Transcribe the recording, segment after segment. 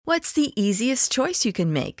What's the easiest choice you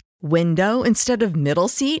can make? Window instead of middle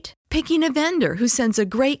seat? Picking a vendor who sends a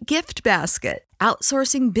great gift basket?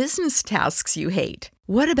 Outsourcing business tasks you hate?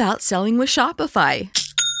 What about selling with Shopify?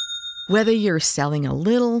 Whether you're selling a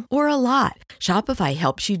little or a lot, Shopify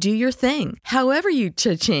helps you do your thing, however you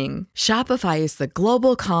cha-ching. Shopify is the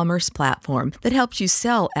global commerce platform that helps you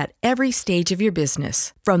sell at every stage of your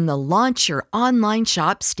business. From the launch your online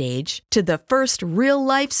shop stage to the first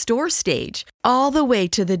real-life store stage, all the way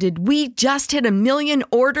to the did we just hit a million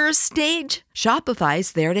orders stage.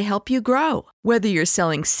 Shopify's there to help you grow. Whether you're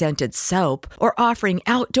selling scented soap or offering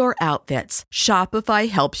outdoor outfits, Shopify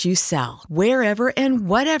helps you sell. Wherever and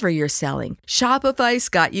whatever you're selling, Shopify's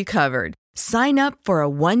got you covered. Sign up for a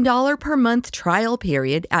 $1 per month trial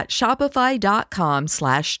period at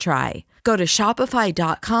shopify.com/try. Go to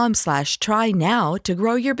shopify.com/try now to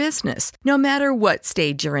grow your business, no matter what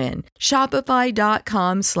stage you're in.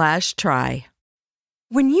 Shopify.com/try.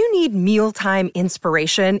 When you need mealtime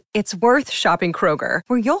inspiration, it's worth shopping Kroger,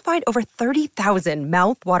 where you'll find over 30,000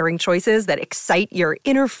 mouth-watering choices that excite your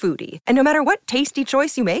inner foodie. And no matter what tasty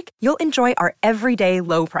choice you make, you'll enjoy our everyday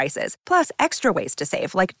low prices, plus extra ways to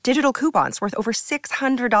save, like digital coupons worth over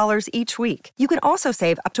 $600 each week. You can also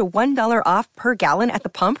save up to $1 off per gallon at the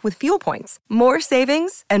pump with fuel points. More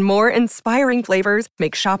savings and more inspiring flavors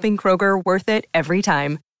make shopping Kroger worth it every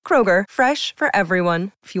time. Kroger, fresh for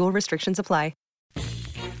everyone. Fuel restrictions apply.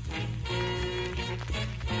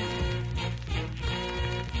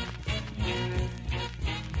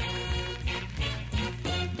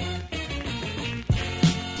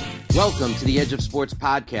 Welcome to the Edge of Sports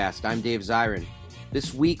podcast. I'm Dave Zirin.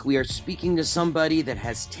 This week we are speaking to somebody that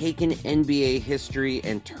has taken NBA history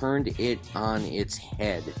and turned it on its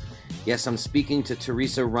head. Yes, I'm speaking to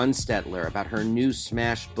Teresa Runstetler about her new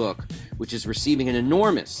smash book, which is receiving an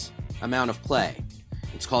enormous amount of play.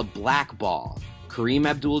 It's called Blackball: Kareem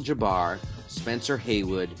Abdul-Jabbar, Spencer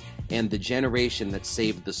Haywood, and the generation that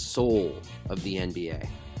saved the soul of the NBA.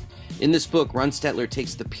 In this book, Runstetler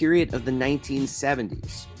takes the period of the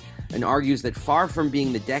 1970s and argues that far from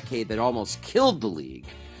being the decade that almost killed the league,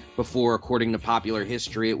 before, according to popular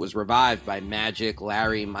history, it was revived by Magic,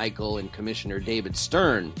 Larry, Michael, and Commissioner David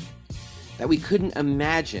Stern, that we couldn't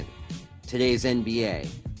imagine today's NBA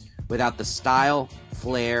without the style,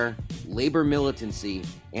 flair, labor militancy,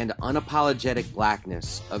 and unapologetic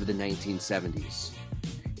blackness of the 1970s.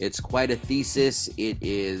 It's quite a thesis. It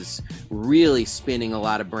is really spinning a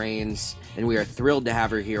lot of brains, and we are thrilled to have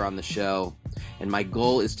her here on the show. And my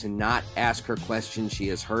goal is to not ask her questions she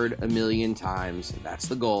has heard a million times. That's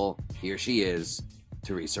the goal. Here she is,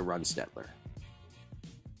 Teresa Runstetler.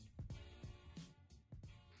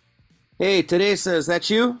 Hey, Teresa, is that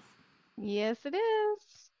you? Yes, it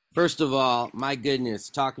is. First of all, my goodness,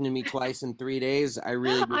 talking to me twice in 3 days, I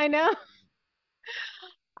really... I know.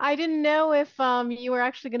 I didn't know if you were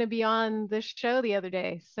actually going to be on this show the other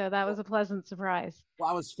day, so that was a pleasant surprise. Well,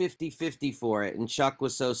 I was 50-50 for it, and Chuck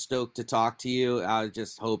was so stoked to talk to you. I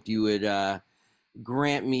just hoped you would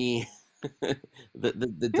grant me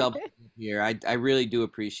the double here. I really do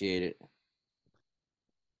appreciate it.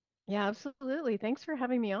 Yeah, absolutely. Thanks for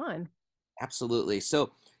having me on. Absolutely.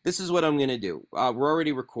 So this is what I'm going to do. We're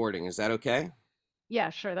already recording. Is that okay? Yeah,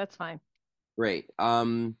 sure. That's fine. Great.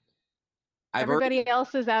 Everybody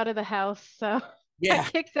else is out of the house, so yeah. I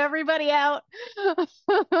kicked everybody out.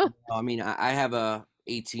 I mean, I have a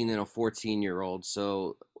 18 and a 14-year-old,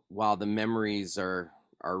 so while the memories are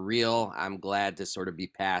real, I'm glad to sort of be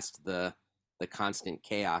past the constant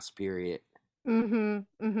chaos period. And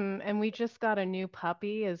we just got a new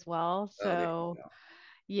puppy as well, so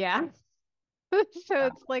yeah. So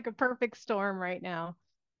it's like a perfect storm right now.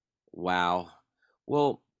 Wow.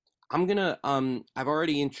 Well, I'm gonna I've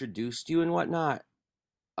already introduced you and whatnot.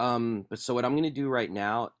 But so what I'm gonna do right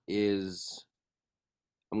now is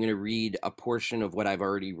I'm gonna read a portion of what I've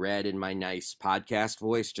already read in my nice podcast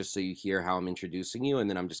voice, just so you hear how I'm introducing you, and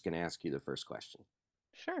then I'm just gonna ask you the first question.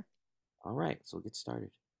 Sure. All right, so we'll get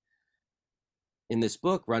started. In this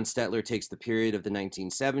book, Runstetler takes the period of the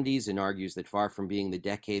 1970s and argues that far from being the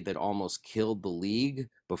decade that almost killed the league,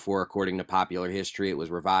 before, according to popular history, it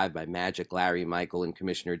was revived by Magic, Larry, Michael, and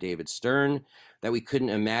Commissioner David Stern, that we couldn't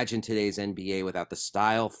imagine today's NBA without the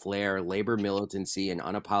style, flair, labor militancy, and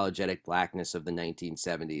unapologetic blackness of the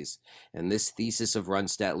 1970s. And this thesis of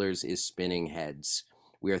Runstetler's is spinning heads.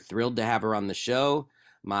 We are thrilled to have her on the show.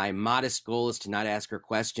 My modest goal is to not ask her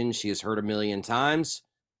questions she has heard a million times.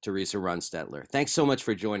 Teresa Runstetler. Thanks so much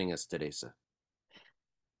for joining us, Teresa.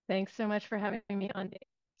 Thanks so much for having me on.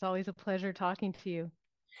 It's always a pleasure talking to you.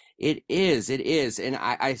 It is. And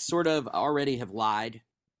I sort of already have lied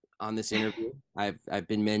on this interview. I've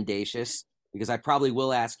been mendacious. because I probably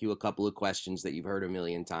will ask you a couple of questions that you've heard a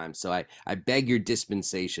million times. So I beg your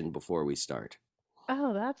dispensation before we start.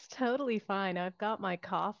 Oh, that's totally fine. I've got my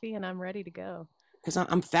coffee and I'm ready to go. Because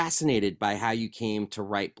I'm fascinated by how you came to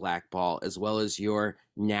write Blackball, as well as your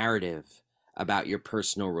narrative about your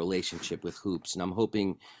personal relationship with hoops. And I'm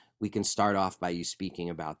hoping we can start off by you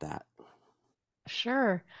speaking about that.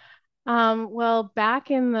 Sure. Well,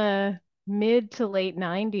 back in the mid to late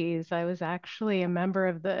 90s, I was actually a member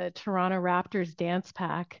of the Toronto Raptors dance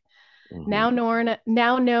pack, Mm-hmm.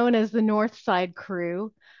 now known as the North Side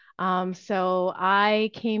Crew. So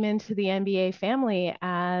I came into the NBA family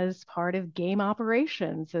as part of game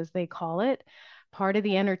operations, as they call it, part of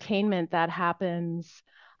the entertainment that happens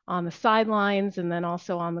on the sidelines and then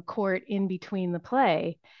also on the court in between the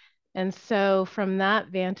play. And so from that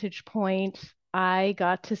vantage point, I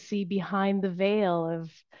got to see behind the veil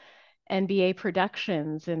of NBA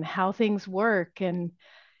productions and how things work. And,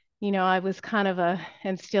 I was kind of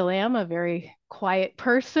and still am a very quiet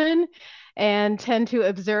person and tend to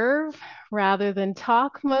observe rather than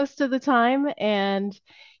talk most of the time. And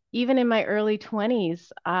even in my early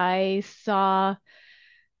 20s, I saw,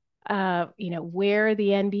 where the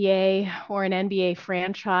NBA or an NBA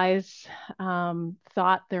franchise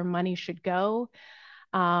thought their money should go,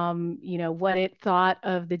 what it thought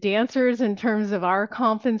of the dancers in terms of our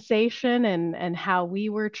compensation and how we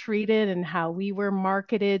were treated and how we were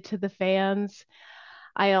marketed to the fans.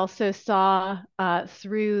 I also saw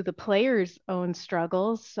through the players' own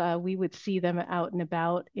struggles, we would see them out and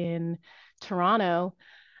about in Toronto,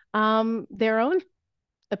 their own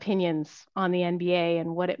opinions on the NBA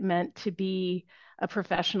and what it meant to be a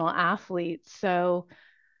professional athlete. So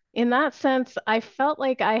in that sense, I felt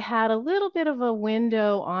like I had a little bit of a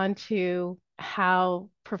window onto how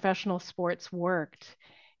professional sports worked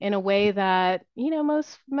in a way that,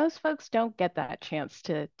 most folks don't get that chance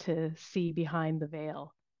to see behind the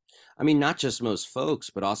veil. I mean, not just most folks,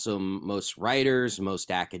 but also most writers,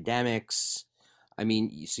 most academics. I mean,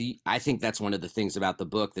 you see, I think that's one of the things about the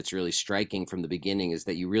book that's really striking from the beginning is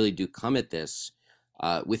that you really do come at this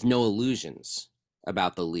with no illusions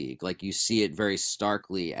about the league. Like you see it very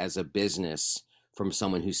starkly as a business from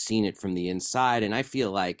someone who's seen it from the inside. And I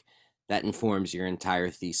feel like that informs your entire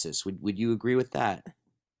thesis. Would you agree with that?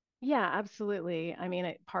 Yeah, absolutely. I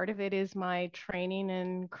mean, part of it is my training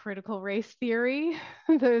in critical race theory,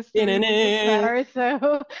 those three words that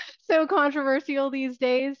are so controversial these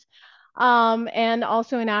days. And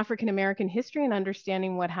also in African American history and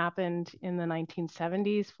understanding what happened in the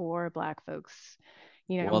 1970s for Black folks,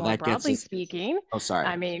 Well, more that gets broadly us. speaking. Oh, sorry.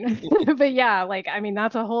 I mean, but yeah,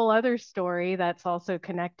 that's a whole other story that's also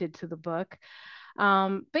connected to the book.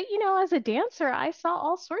 But as a dancer, I saw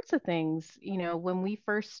all sorts of things. When we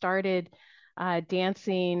first started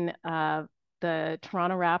dancing, the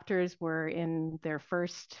Toronto Raptors were in their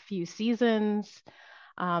first few seasons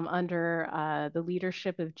under the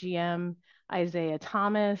leadership of GM Isaiah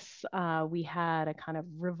Thomas. We had a kind of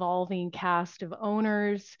revolving cast of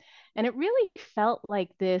owners, and it really felt like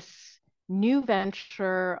this new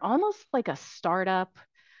venture, almost like a startup.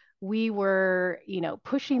 We were,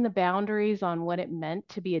 pushing the boundaries on what it meant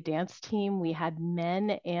to be a dance team. We had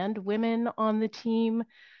men and women on the team.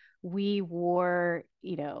 We wore,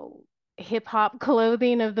 hip hop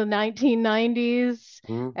clothing of the 1990s,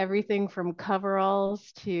 Mhm. everything from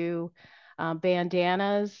coveralls to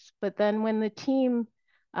bandanas. But then when the team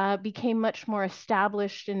became much more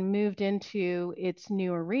established and moved into its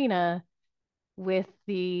new arena, with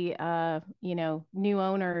the new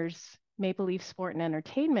owners, Maple Leaf Sport and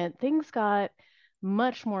Entertainment, things got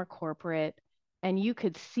much more corporate, and you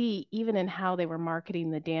could see even in how they were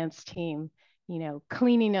marketing the dance team,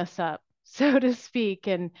 cleaning us up, so to speak,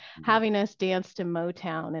 and having us dance to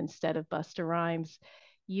Motown instead of Busta Rhymes.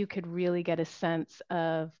 You could really get a sense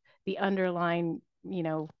of the underlying,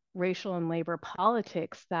 racial and labor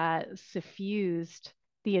politics that suffused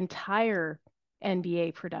the entire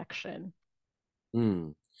NBA production.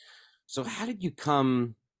 Mm. So, how did you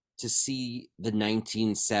come to see the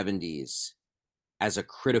 1970s as a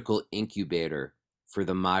critical incubator for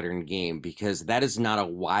the modern game? Because that is not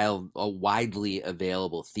a widely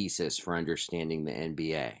available thesis for understanding the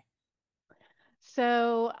NBA.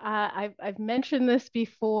 So I've mentioned this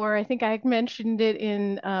before. I think I mentioned it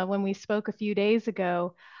in when we spoke a few days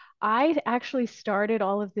ago. I actually started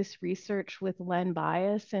all of this research with Len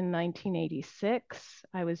Bias in 1986.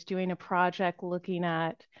 I was doing a project looking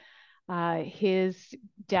at his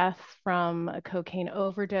death from a cocaine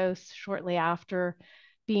overdose shortly after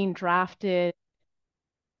being drafted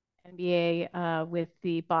NBA with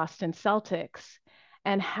the Boston Celtics,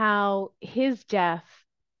 and how his death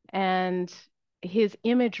and his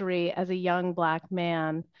imagery as a young Black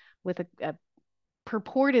man with a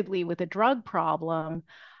purportedly with a drug problem,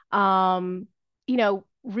 um,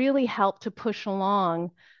 really helped to push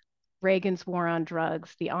along Reagan's war on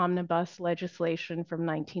drugs, the omnibus legislation from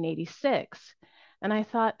 1986. And I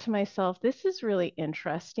thought to myself, this is really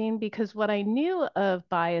interesting because what I knew of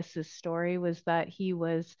Bias's story was that he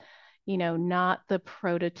was, not the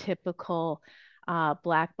prototypical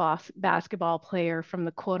Black basketball player from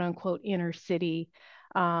the quote unquote inner city,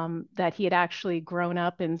 that he had actually grown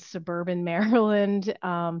up in suburban Maryland,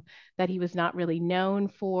 that he was not really known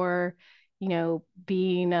for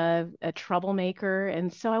being a troublemaker.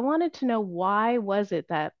 And so I wanted to know, why was it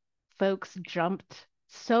that folks jumped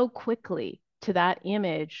so quickly to that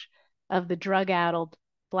image of the drug-addled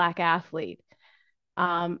Black athlete?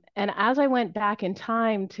 And as I went back in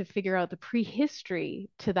time to figure out the prehistory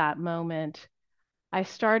to that moment, I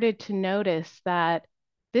started to notice that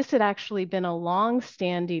this had actually been a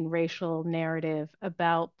long-standing racial narrative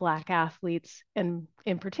about Black athletes, and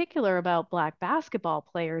in particular about Black basketball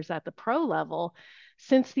players at the pro level,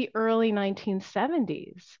 since the early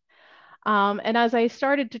 1970s. And as I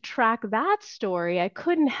started to track that story, I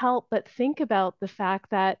couldn't help but think about the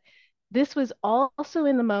fact that this was also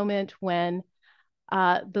in the moment when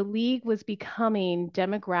the league was becoming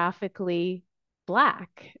demographically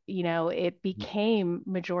Black. It became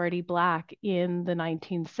majority Black in the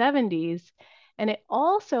 1970s. And it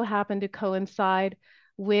also happened to coincide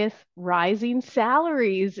with rising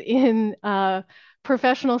salaries in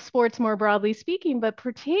professional sports, more broadly speaking, but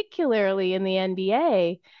particularly in the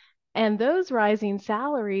NBA. And those rising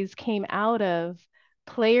salaries came out of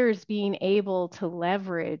players being able to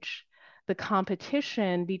leverage the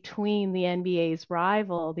competition between the NBA's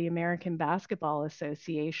rival, the American Basketball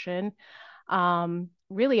Association,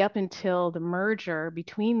 really up until the merger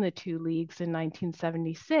between the two leagues in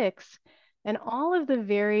 1976, and all of the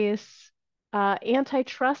various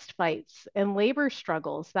antitrust fights and labor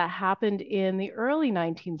struggles that happened in the early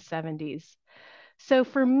 1970s. So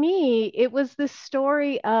for me, it was this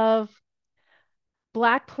story of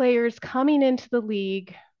Black players coming into the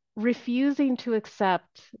league, refusing to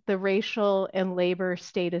accept the racial and labor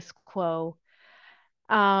status quo.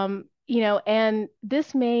 And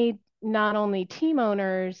this made not only team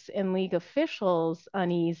owners and league officials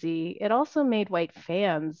uneasy, it also made white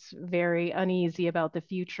fans very uneasy about the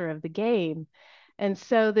future of the game. And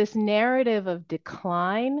so this narrative of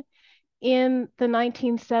decline in the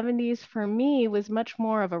 1970s for me was much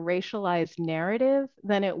more of a racialized narrative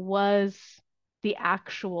than it was the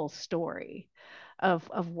actual story of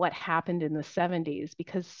what happened in the 70s,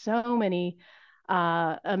 because so many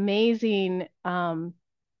amazing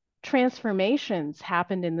transformations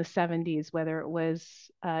happened in the 70s, whether it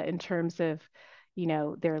was in terms of,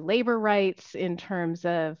 their labor rights, in terms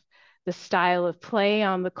of the style of play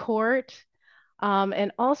on the court,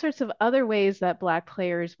 and all sorts of other ways that Black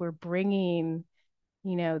players were bringing,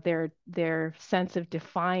 their sense of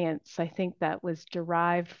defiance. I think that was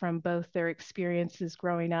derived from both their experiences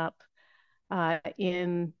growing up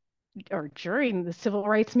in or during the civil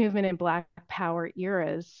rights movement and Black Power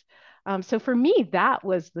eras. So for me, that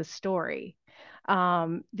was the story.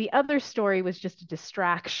 The other story was just a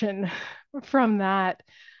distraction from that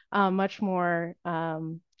much more,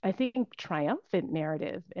 I think, triumphant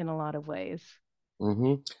narrative in a lot of ways.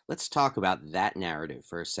 Hmm. Let's talk about that narrative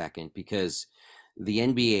for a second, because the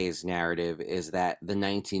NBA's narrative is that the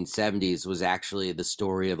 1970s was actually the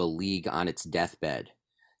story of a league on its deathbed.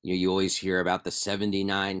 You always hear about the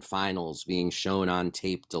 79 finals being shown on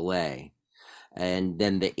tape delay. And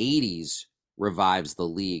then the 80s revives the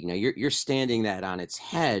league. Now you're standing that on its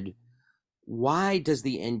head. Why does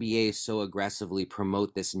the NBA so aggressively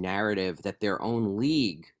promote this narrative that their own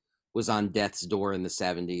league was on death's door in the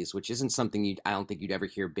 70s, which isn't something I don't think you'd ever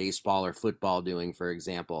hear baseball or football doing, for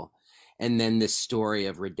example. And then this story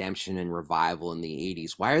of redemption and revival in the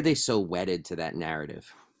 80s. Why are they so wedded to that narrative?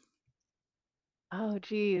 Oh,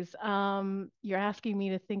 geez. You're asking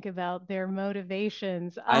me to think about their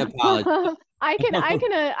motivations. I apologize. I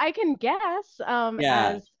can guess,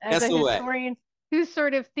 Yeah, as guess a away. historian who's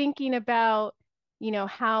sort of thinking about,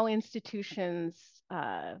 how institutions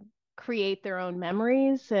create their own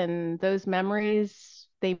memories, and those memories,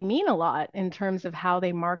 they mean a lot in terms of how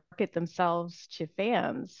they market themselves to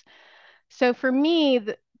fans. So for me,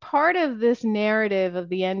 part of this narrative of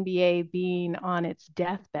the NBA being on its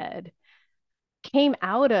deathbed came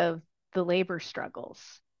out of the labor struggles.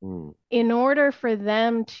 Mm. In order for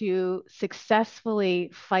them to successfully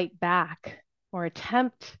fight back or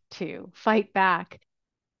attempt to fight back,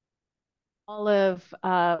 all of,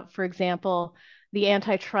 for example, the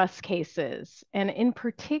antitrust cases, and in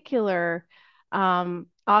particular,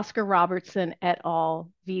 Oscar Robertson et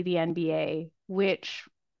al. V. the NBA, which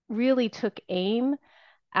really took aim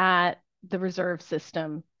at the reserve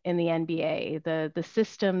system in the NBA, the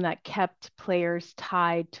system that kept players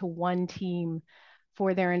tied to one team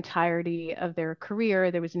for their entirety of their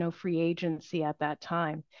career. There was no free agency at that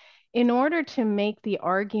time. In order to make the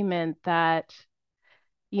argument that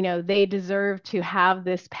they deserve to have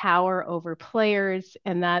this power over players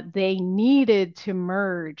and that they needed to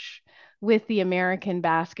merge with the American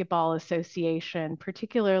Basketball Association,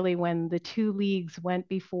 particularly when the two leagues went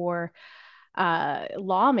before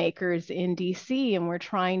lawmakers in DC and were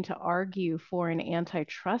trying to argue for an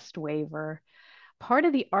antitrust waiver. Part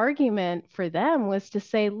of the argument for them was to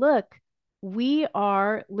say, look, we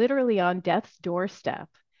are literally on death's doorstep.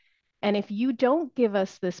 And if you don't give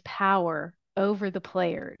us this power over the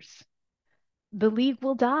players, the league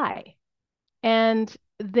will die. And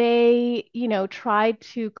they, tried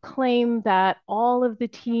to claim that all of the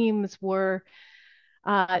teams were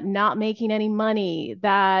not making any money,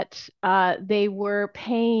 that they were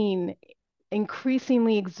paying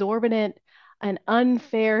increasingly exorbitant and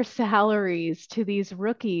unfair salaries to these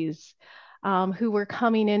rookies who were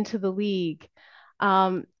coming into the league,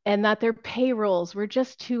 and that their payrolls were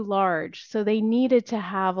just too large. So they needed to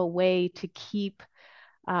have a way to keep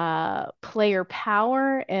player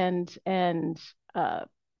power and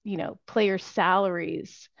player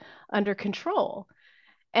salaries under control.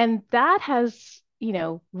 And that has,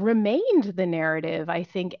 remained the narrative. I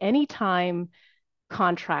think anytime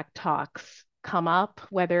contract talks come up,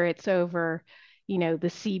 whether it's over, the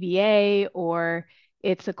CBA or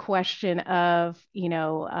it's a question of, in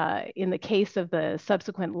the case of the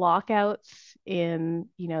subsequent lockouts in,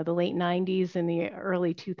 the late 90s and the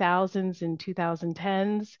early 2000s and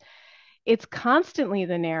 2010s, it's constantly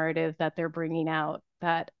the narrative that they're bringing out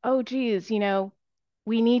that, oh, geez,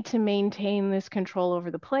 we need to maintain this control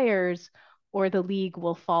over the players or the league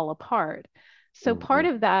will fall apart. So part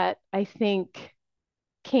of that, I think,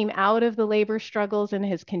 came out of the labor struggles and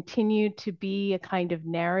has continued to be a kind of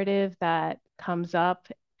narrative that comes up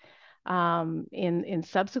in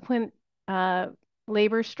subsequent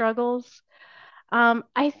labor struggles.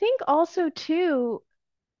 I think also too,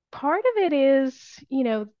 part of it is,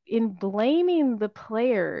 in blaming the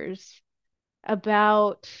players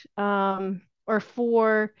about or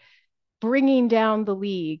for bringing down the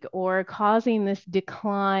league or causing this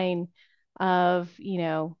decline of,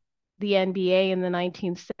 the NBA in the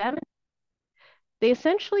 1970s, they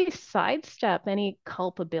essentially sidestep any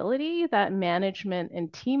culpability that management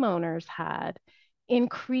and team owners had in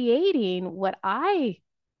creating what I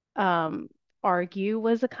um, argue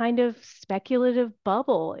was a kind of speculative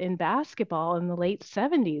bubble in basketball in the late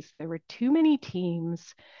 70s. There were too many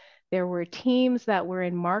teams. There were teams that were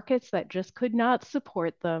in markets that just could not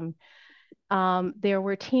support them. There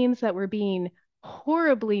were teams that were being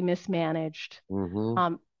horribly mismanaged.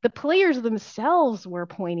 The players themselves were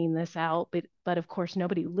pointing this out, but of course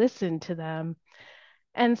nobody listened to them.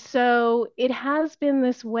 And so it has been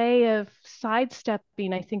this way of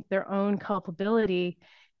sidestepping, I think, their own culpability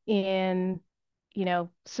in,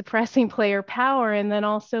 suppressing player power and then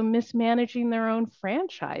also mismanaging their own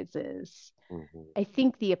franchises. I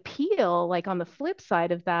think the appeal, like on the flip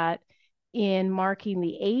side of that, in marking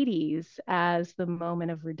the 80s as the moment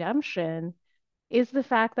of redemption, is the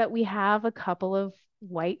fact that we have a couple of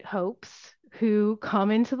white hopes who come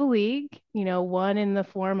into the league, one in the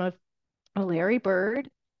form of Larry Bird,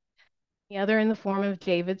 the other in the form of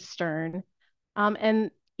David Stern.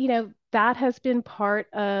 And, that has been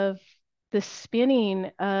part of the spinning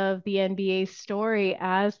of the NBA story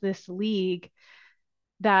as this league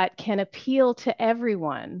that can appeal to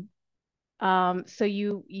everyone. So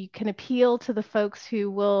you can appeal to the folks who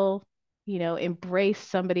will, embrace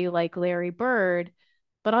somebody like Larry Bird,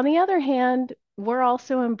 but on the other hand, we're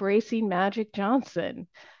also embracing Magic Johnson.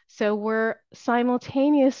 So we're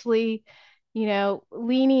simultaneously,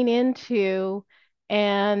 leaning into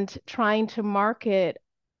and trying to market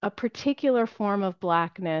a particular form of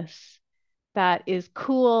blackness that is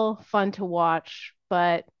cool, fun to watch,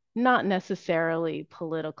 but not necessarily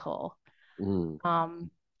political. Um,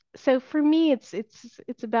 so for me,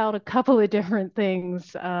 it's about a couple of different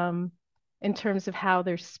things in terms of how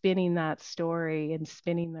they're spinning that story and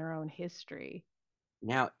spinning their own history.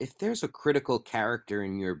 Now, if there's a critical character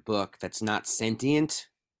in your book that's not sentient,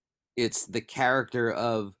 it's the character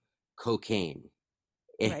of cocaine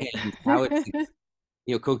Right. and how it's,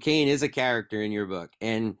 cocaine is a character in your book,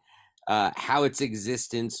 and how its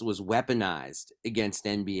existence was weaponized against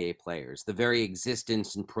NBA players, the very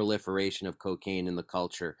existence and proliferation of cocaine in the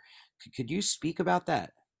culture. Could you speak about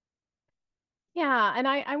that? Yeah, and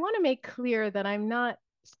I want to make clear that I'm not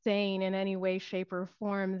saying in any way, shape, or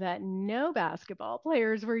form that no basketball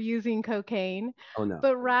players were using cocaine, Oh no.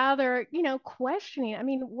 but rather, questioning. I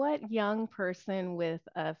mean, what young person with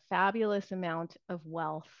a fabulous amount of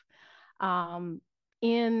wealth um,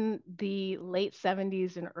 in the late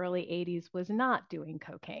 70s and early 80s was not doing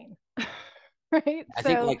cocaine, right? I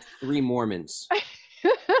think So like three Mormons.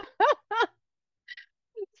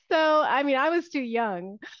 So, I mean, I was too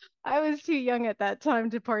young. I was too young at that time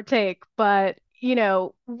to partake, but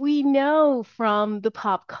we know from the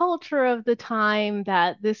pop culture of the time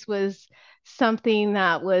that this was something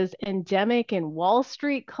that was endemic in Wall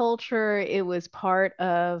Street culture. It was part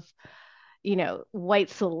of, white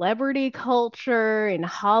celebrity culture in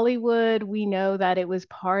Hollywood. We know that it was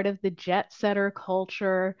part of the jet setter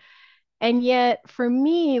culture. And yet, for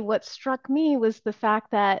me, what struck me was the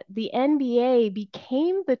fact that the NBA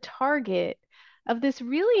became the target of this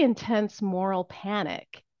really intense moral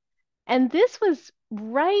panic. And this was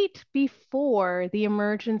right before the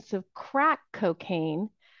emergence of crack cocaine,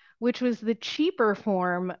 which was the cheaper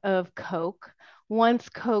form of Coke. Once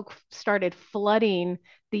Coke started flooding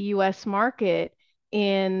the US market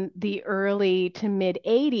in the early to mid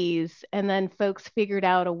 80s, and then folks figured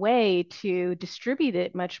out a way to distribute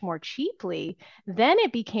it much more cheaply, then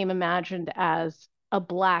it became imagined as a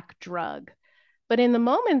black drug. But in the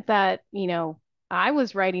moment that, I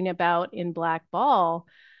was writing about in Black Ball,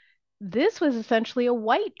 this was essentially a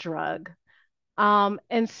white drug.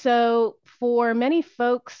 And so, for many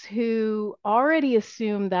folks who already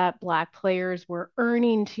assumed that Black players were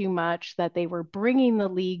earning too much, that they were bringing the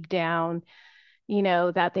league down,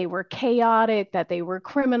 that they were chaotic, that they were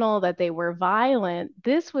criminal, that they were violent,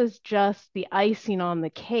 this was just the icing on the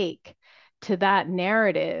cake to that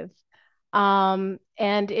narrative. And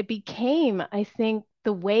it became, I think,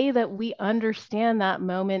 the way that we understand that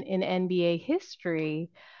moment in NBA history.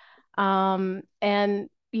 And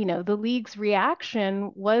the league's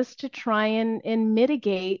reaction was to try and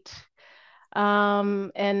mitigate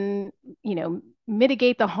and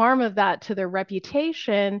mitigate the harm of that to their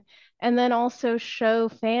reputation, and then also show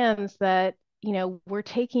fans that we're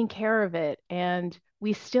taking care of it and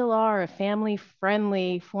we still are a family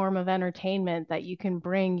friendly form of entertainment that you can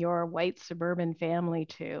bring your white suburban family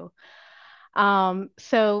to.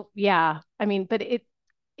 So yeah, I mean, but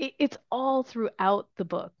it's all throughout the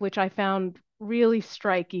book, which I found really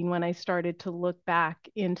striking when I started to look back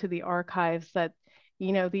into the archives that,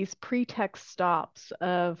 these pretext stops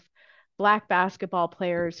of Black basketball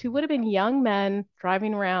players who would have been young men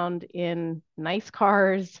driving around in nice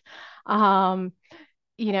cars, um,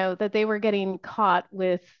 that they were getting caught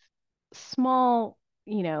with small,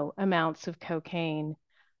 amounts of cocaine.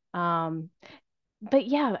 Um, but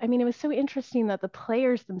yeah, I mean, it was so interesting that the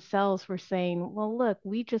players themselves were saying, well, look,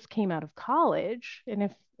 we just came out of college. And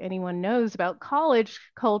if anyone knows about college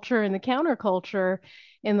culture and the counterculture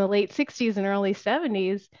in the late 60s and early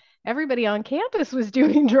 70s, everybody on campus was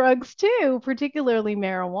doing drugs too, particularly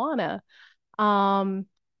marijuana. Um,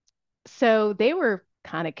 so they were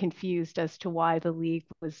kind of confused as to why the league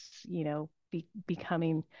was,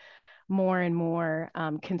 becoming more and more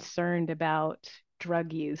concerned about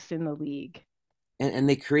drug use in the league. And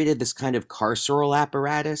they created this kind of carceral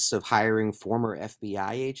apparatus of hiring former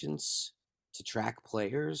FBI agents to track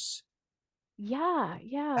players. Yeah,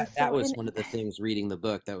 yeah. That So, was and one of the things reading the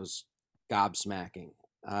book that was gobsmacking.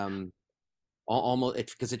 Almost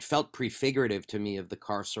because it felt prefigurative to me of the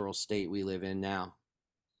carceral state we live in now.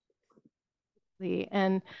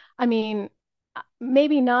 and I mean,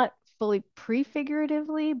 maybe not fully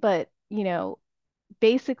prefiguratively, but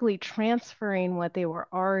basically transferring what they were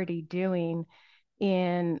already doing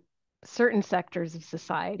in certain sectors of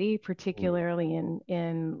society, Mm. particularly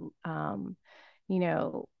in you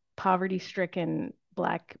know, poverty-stricken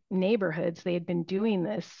Black neighborhoods. They had been doing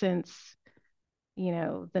this since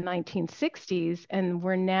the 1960s, and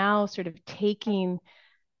we're now sort of taking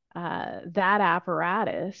that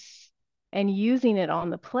apparatus and using it on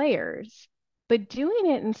the players, but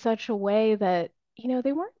doing it in such a way that,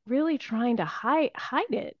 they weren't really trying to hide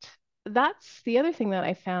it. That's the other thing that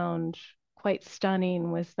I found quite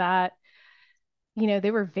stunning was that,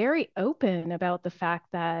 they were very open about the fact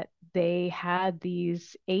that they had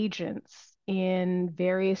these agents in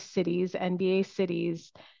various cities, NBA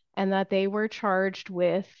cities, and that they were charged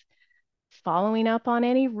with following up on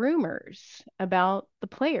any rumors about the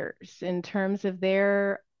players in terms of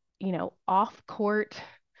their, off court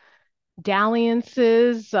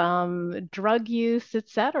dalliances, drug use,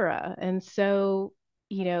 etc. And so,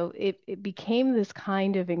 it became this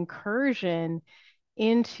kind of incursion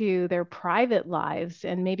into their private lives.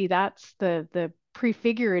 And maybe that's the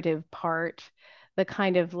prefigurative part the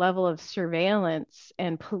kind of level of surveillance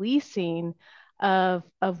and policing of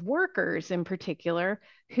workers in particular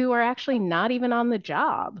who are actually not even on the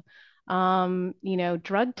job.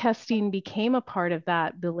 Drug testing became a part of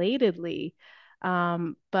that belatedly.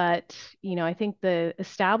 But I think the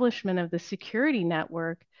establishment of the security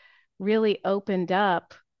network really opened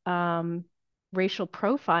up racial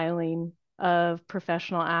profiling of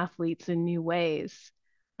professional athletes in new ways.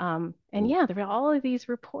 And Mm. yeah, there were all of these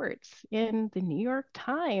reports in the New York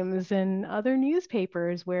Times and other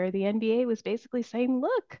newspapers where the NBA was basically saying,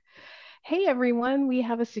 look, hey, everyone, we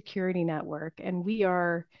have a security network and we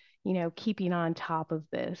are, keeping on top of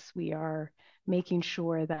this. We are making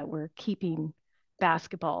sure that we're keeping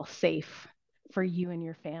basketball safe for you and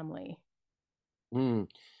your family. Mm.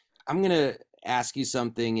 I'm gonna ask you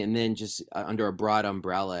something, and then just under a broad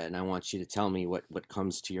umbrella, and I want you to tell me what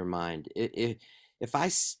comes to your mind. If I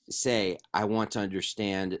say I want to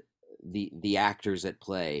understand the actors at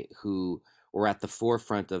play who were at the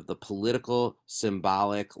forefront of the political,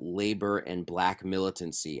 symbolic, labor, and black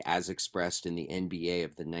militancy as expressed in the NBA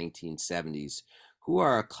of the 1970s, who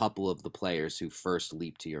are a couple of the players who first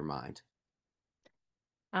leap to your mind?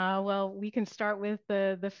 Well, we can start with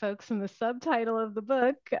the folks in the subtitle of the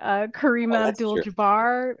book, Kareem Oh, that's true.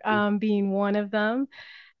 Abdul-Jabbar being one of them,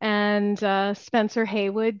 and Spencer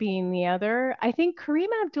Haywood being the other. I think Kareem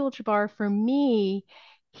Abdul-Jabbar, for me,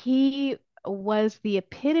 he was the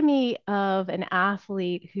epitome of an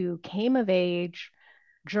athlete who came of age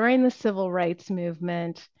during the civil rights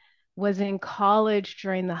movement, was in college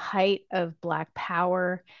during the height of Black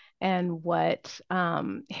Power and what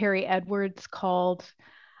Harry Edwards called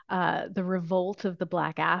the revolt of the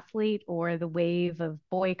Black athlete or the wave of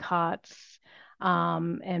boycotts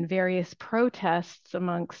and various protests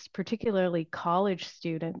amongst particularly college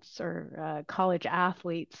students or college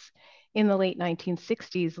athletes in the late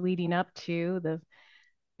 1960s, leading up to the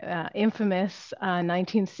infamous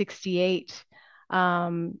 1968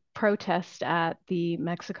 protest at the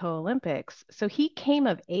Mexico Olympics. So he came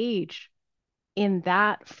of age in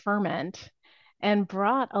that ferment and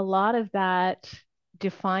brought a lot of that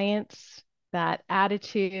defiance, that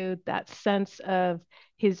attitude, that sense of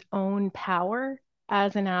his own power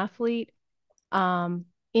as an athlete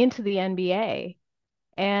into the NBA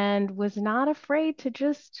and was not afraid to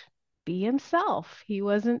just be himself. He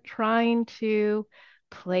wasn't trying to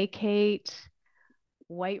placate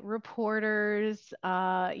white reporters.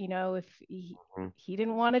 If Mhm. he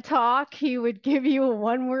didn't want to talk, he would give you a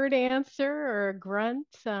one-word answer or a grunt.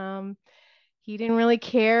 He didn't really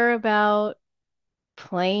care about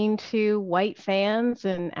playing to white fans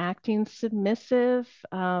and acting submissive.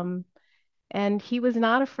 And he was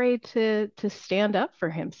not afraid to stand up for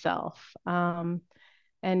himself.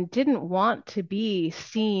 And didn't want to be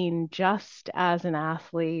seen just as an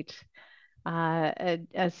athlete,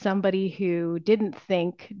 as somebody who didn't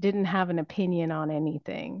think, didn't have an opinion on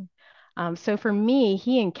anything. So for me,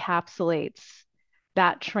 he encapsulates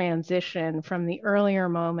that transition from the earlier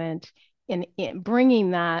moment in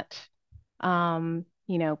bringing that,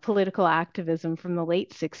 political activism from the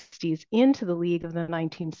late 60s into the league of the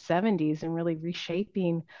 1970s and really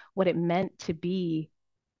reshaping what it meant to be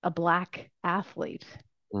a Black athlete.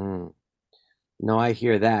 Mm. No, I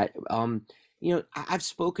hear that. I've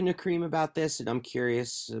spoken to Kareem about this, and I'm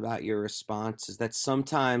curious about your response. Is that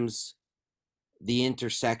sometimes the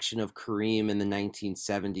intersection of Kareem in the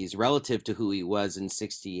 1970s, relative to who he was in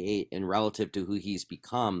 '68, and relative to who he's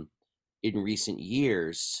become in recent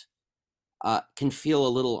years, can feel a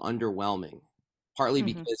little underwhelming, partly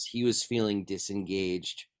Mm-hmm. because he was feeling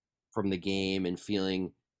disengaged from the game and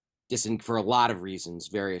feeling for a lot of reasons,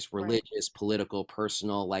 various Right. religious, political,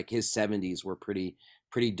 personal. Like his '70s were pretty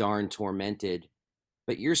darn tormented.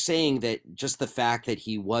 But you're saying that just the fact that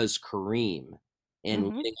he was Kareem and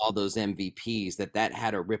Mm-hmm. winning all those MVPs, that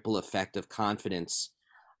had a ripple effect of confidence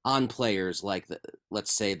on players like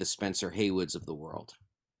let's say the Spencer Haywoods of the world.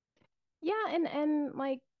 Yeah, and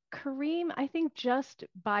like Kareem, I think just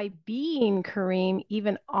by being Kareem,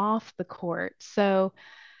 even off the court. So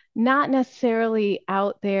not necessarily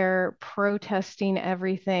out there protesting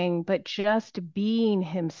everything, but just being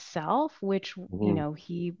himself, which, Mhm.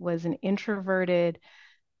 he was an introverted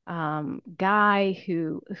guy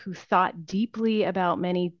who thought deeply about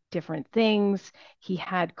many different things. He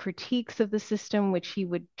had critiques of the system, which he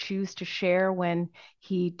would choose to share when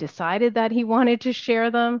he decided that he wanted to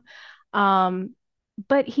share them. Um,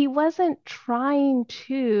 but he wasn't trying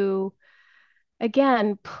to,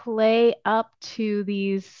 again, play up to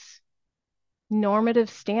these normative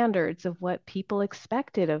standards of what people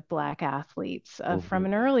expected of Black athletes Mhm. from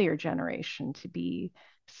an earlier generation to be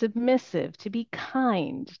submissive, to be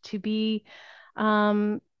kind, to be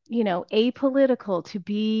um, apolitical, to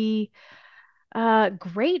be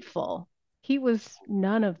grateful. He was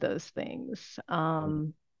none of those things.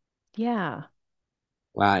 Yeah.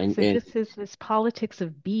 Wow, So just his politics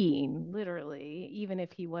of being, literally, even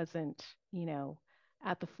if he wasn't, you know,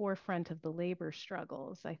 at the forefront of the labor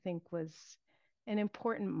struggles, I think was an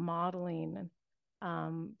important modeling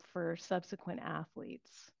for subsequent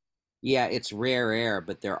athletes. yeah, it's rare air,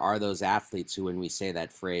 but there are those athletes who, when we say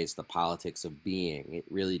that phrase, the politics of being, it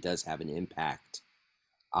really does have an impact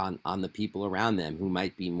on the people around them who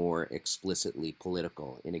might be more explicitly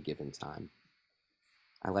political in a given time.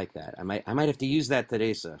 I like that. I might have to use that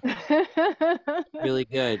today, sir. Really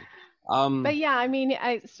good. But Um, yeah, I mean,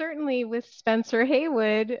 I certainly with Spencer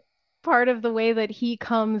Haywood, part of the way that he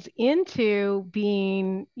comes into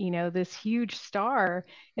being, this huge star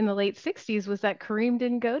in the late 60s was that Kareem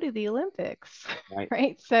didn't go to the Olympics, right.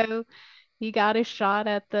 right? So he got a shot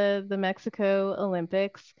at the Mexico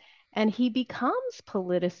Olympics, and he becomes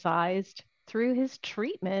politicized through his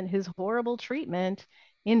treatment, his horrible treatment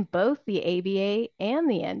in both the ABA and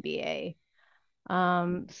the NBA.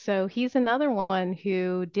 So he's another one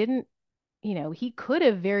who didn't, he could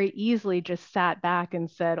have very easily just sat back and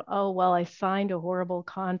said, "Oh, well, I signed a horrible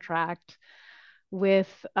contract with,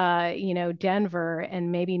 Denver,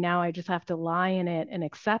 and maybe now I just have to lie in it and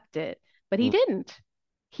accept it." But he Mm, didn't.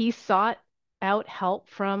 He sought out help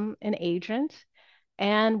from an agent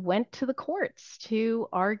and went to the courts to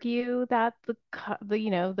argue that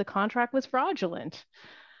the contract was fraudulent.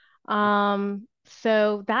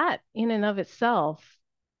 So that in and of itself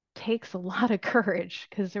takes a lot of courage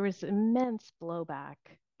because there was immense blowback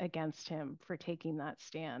against him for taking that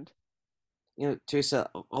stand. Teresa,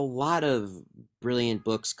 a lot of brilliant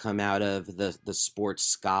books come out of the Sports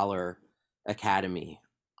Scholar Academy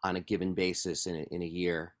on a given basis in a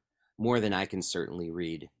year, more than I can certainly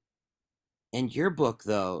read. And your book,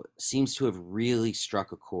 though, seems to have really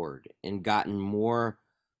struck a chord and gotten more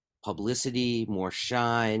publicity, more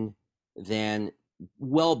shine than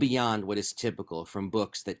well beyond what is typical from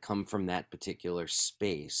books that come from that particular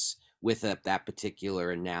space with that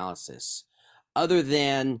particular analysis. Other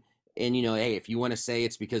than, and hey, if you want to say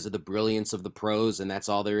it's because of the brilliance of the prose and that's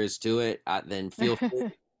all there is to it, then feel free.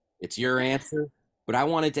 It's your answer. But I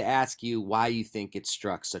wanted to ask you why you think it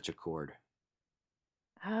struck such a chord.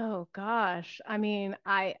 Oh gosh. I mean,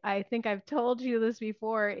 I think I've told you this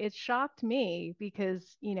before. It shocked me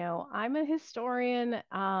because, I'm a historian.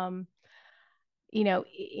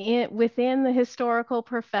 Within the historical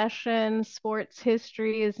profession, sports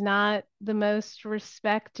history is not the most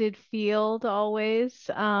respected field always.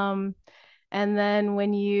 And then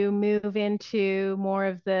when you move into more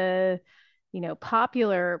of the,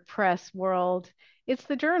 popular press world, it's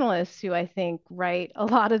the journalists who I think write a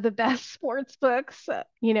lot of the best sports books.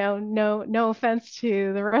 No offense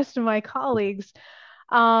to the rest of my colleagues.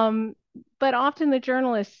 Um, but often the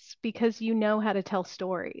journalists, because you know how to tell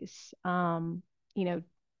stories, you know,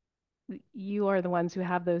 you are the ones who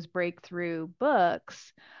have those breakthrough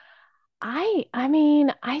books. I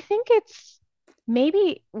mean, I think it's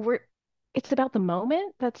about the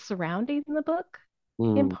moment that's surrounding the book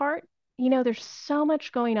in Mm, part. There's so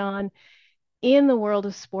much going on in the world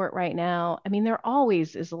of sport right now. I mean, there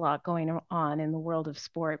always is a lot going on in the world of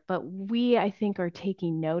sport, but I think, are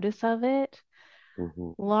taking notice of it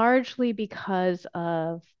mhm, largely because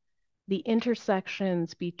of the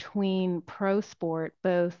intersections between pro sport,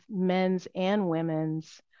 both men's and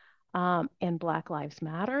women's, and Black Lives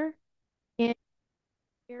Matter. In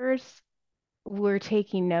years, we're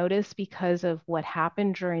taking notice because of what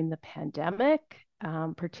happened during the pandemic,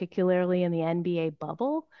 particularly in the NBA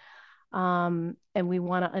bubble. And we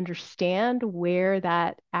want to understand where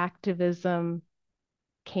that activism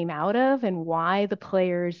came out of and why the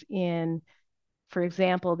players in, for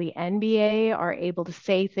example, the NBA are able to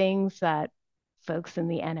say things that folks in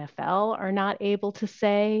the NFL are not able to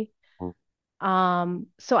say. mm,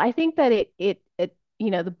 So I think that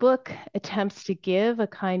the book attempts to give a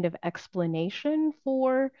kind of explanation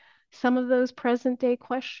for some of those present day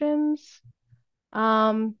questions.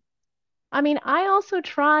 Um, I mean, I also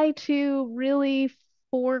try to really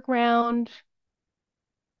foreground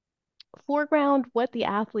foreground what the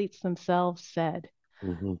athletes themselves said,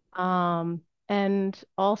 mhm, and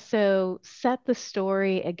also set the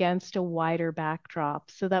story against a wider backdrop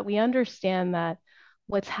so that we understand that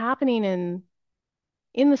what's happening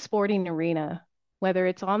in the sporting arena, whether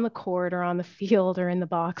it's on the court or on the field or in the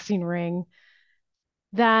boxing ring,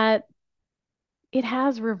 that it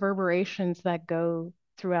has reverberations that go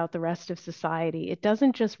throughout the rest of society. It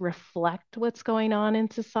doesn't just reflect what's going on in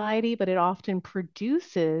society, but it often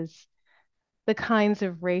produces the kinds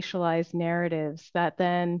of racialized narratives that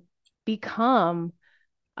then become,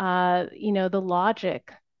 the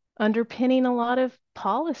logic underpinning a lot of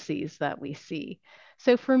policies that we see.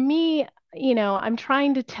 So for me, I'm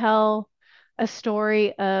trying to tell a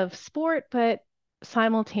story of sport, but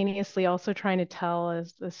simultaneously also trying to tell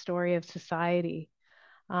a story of society.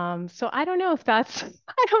 So I don't know if that's,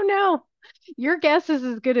 I don't know. Your guess is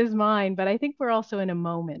as good as mine, but I think we're also in a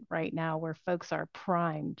moment right now where folks are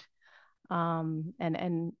primed,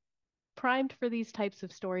 and primed for these types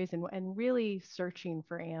of stories and really searching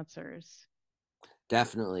for answers.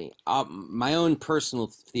 Definitely. My own personal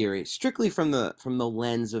theory, strictly from the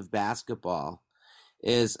lens of basketball,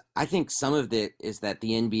 is I think some of it is that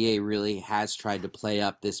the NBA really has tried to play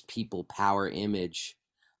up this people power image,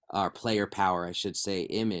 or player power, I should say,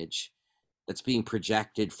 image that's being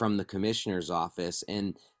projected from the commissioner's office,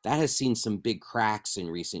 and that has seen some big cracks in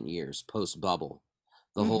recent years, post bubble.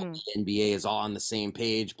 The whole Hmm. NBA is all on the same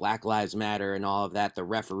page, Black Lives Matter, and all of that. The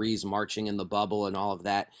referees marching in the bubble and all of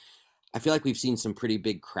that. I feel like we've seen some pretty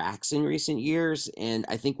big cracks in recent years, and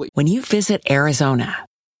I think what When you visit Arizona,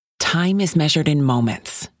 time is measured in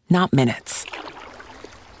moments, not minutes.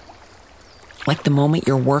 Like the moment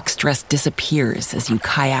your work stress disappears as you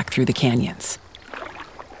kayak through the canyons.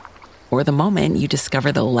 Or the moment you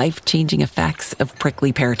discover the life-changing effects of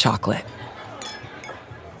prickly pear chocolate.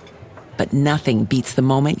 But nothing beats the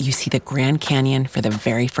moment you see the Grand Canyon for the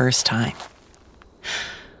very first time.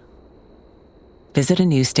 Visit a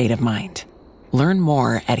new state of mind. Learn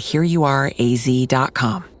more at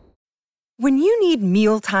hereyouareaz.com. When you need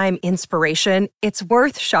mealtime inspiration, it's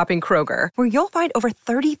worth shopping Kroger, where you'll find over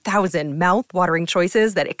 30,000 mouth-watering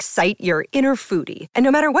choices that excite your inner foodie. And no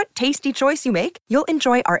matter what tasty choice you make, you'll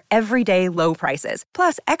enjoy our everyday low prices,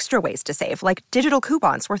 plus extra ways to save, like digital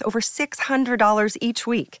coupons worth over $600 each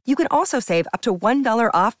week. You can also save up to $1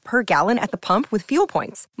 off per gallon at the pump with fuel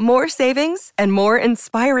points. More savings and more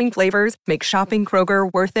inspiring flavors make shopping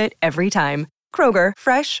Kroger worth it every time. Kroger,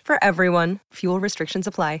 fresh for everyone. Fuel restrictions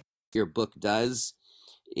apply. your book does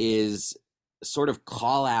is sort of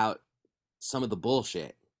call out some of the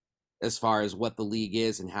bullshit as far as what the league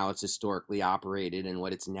is and how it's historically operated and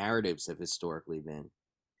what its narratives have historically been.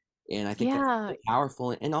 And I think that's Yeah, really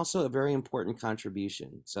powerful and also a very important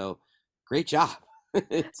contribution. So great job.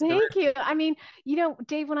 It's thank terrific. you. I mean,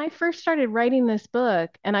 Dave, when I first started writing this book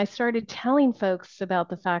and I started telling folks about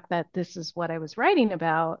the fact that this is what I was writing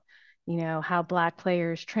about, how Black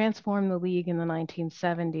players transformed the league in the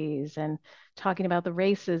 1970s and talking about the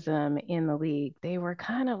racism in the league, they were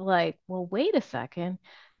kind of like, well, wait a second,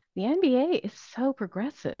 the NBA is so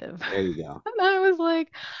progressive. There you go. And I was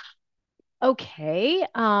like, okay,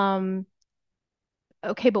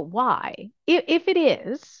 okay, but why? If it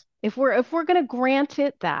is, if we're going to grant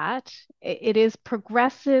it that it is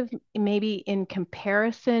progressive, maybe in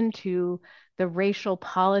comparison to the racial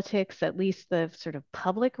politics, at least the sort of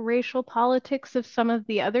public racial politics of some of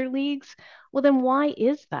the other leagues, well, then why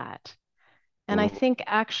is that? And I Mhm. think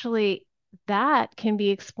actually that can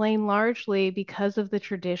be explained largely because of the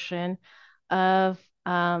tradition of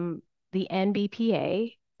the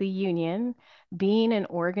NBPA, the union, being an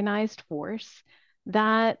organized force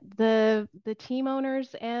that the team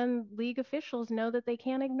owners and league officials know that they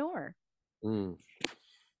can't ignore. Mm.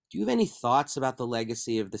 Do you have any thoughts about the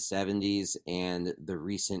legacy of the 70s and the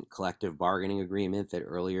recent collective bargaining agreement that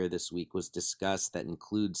earlier this week was discussed that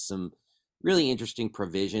includes some really interesting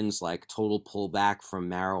provisions like total pullback from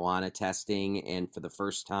marijuana testing and for the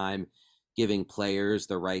first time giving players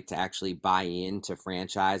the right to actually buy into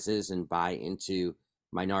franchises and buy into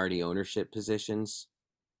minority ownership positions?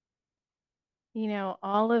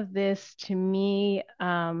 All of this to me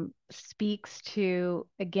speaks to,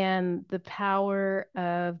 again, the power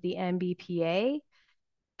of the NBPA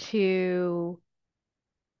to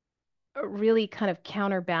really kind of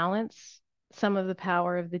counterbalance some of the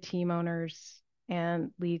power of the team owners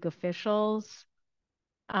and league officials.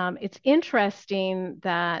 It's interesting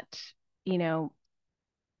that, you know,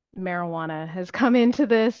 marijuana has come into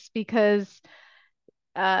this because,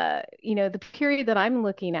 the period that I'm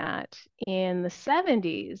looking at in the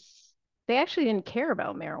 70s, they actually didn't care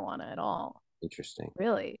about marijuana at all. Interesting.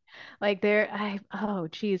 Really. Like oh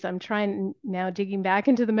geez, I'm trying now digging back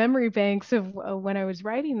into the memory banks of when I was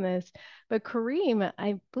writing this. But Kareem,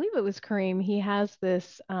 I believe it was Kareem, he has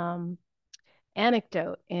this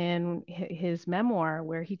anecdote in his memoir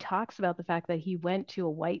where he talks about the fact that he went to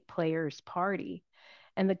a white player's party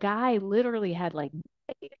and the guy literally had like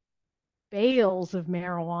bales of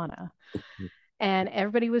marijuana and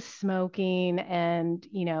everybody was smoking and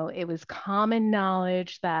it was common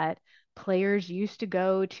knowledge that players used to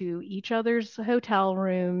go to each other's hotel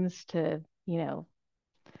rooms to you know,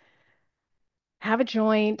 have a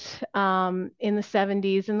joint in the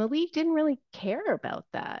 70s, and the league didn't really care about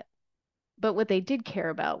that. But what they did care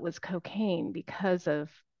about was cocaine because of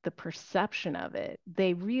the perception of it.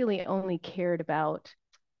 They really only cared about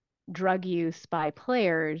drug use by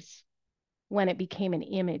players when it became an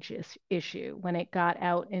image issue, when it got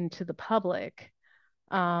out into the public.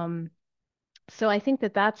 Um, so I think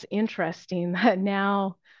that that's interesting that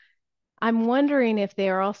now I'm wondering if they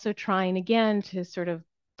are also trying again to sort of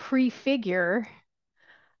prefigure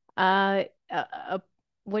uh, a,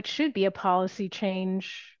 what should be a policy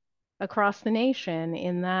change across the nation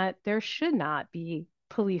in that there should not be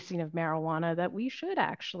policing of marijuana, that we should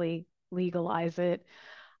actually legalize it.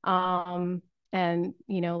 Um, and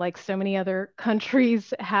like so many other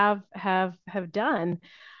countries have done,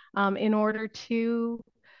 in order to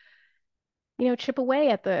chip away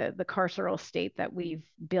at the carceral state that we've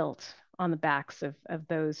built on the backs of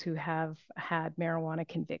those who have had marijuana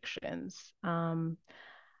convictions.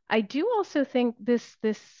 I do also think this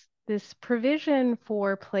provision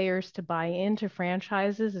for players to buy into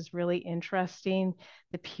franchises is really interesting.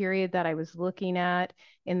 The period that I was looking at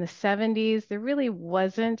in the 70s, there really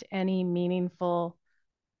wasn't any meaningful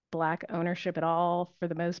Black ownership at all for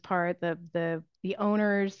the most part. The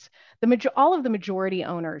owners, all of the majority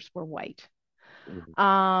owners were white. Mhm.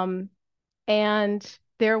 Um, and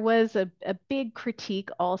there was a big critique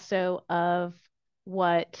also of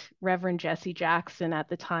what Reverend Jesse Jackson at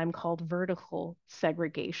the time called vertical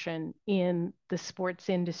segregation in the sports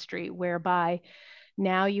industry, whereby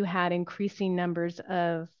now you had increasing numbers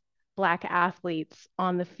of Black athletes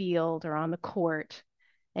on the field or on the court.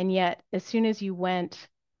 And yet, as soon as you went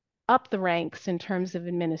up the ranks in terms of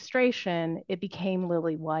administration, it became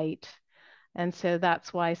lily white. And so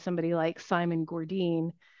that's why somebody like Simon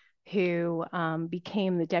Gordine, who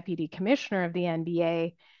became the deputy commissioner of the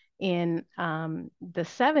NBA in the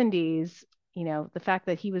 70s, the fact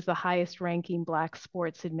that he was the highest ranking Black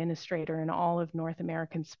sports administrator in all of North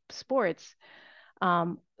American sports,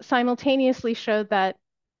 simultaneously showed that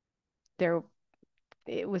there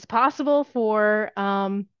it was possible for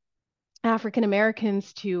African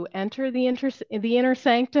Americans to enter the inner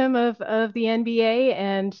sanctum of the NBA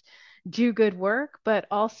and do good work, but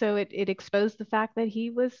also it exposed the fact that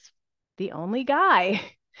he was the only guy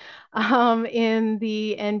in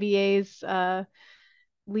the NBA's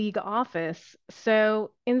league office.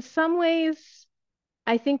 So in some ways,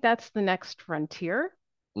 I think that's the next frontier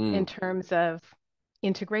in Mm. terms of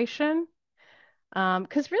integration.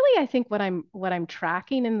 Because really, I think what I'm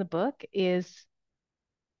tracking in the book is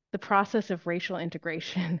the process of racial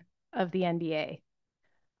integration of the NBA.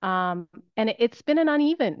 And it's been an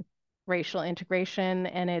uneven racial integration,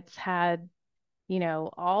 and it's had,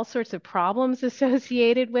 all sorts of problems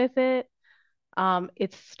associated with it.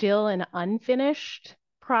 It's still an unfinished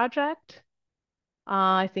project.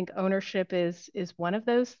 I think ownership is one of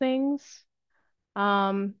those things.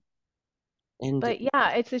 Um, And but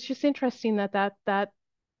yeah, it's just interesting that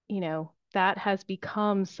that has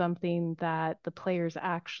become something that the players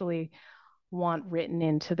actually want written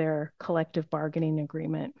into their collective bargaining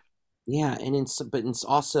agreement. yeah, and but it's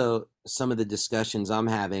also some of the discussions I'm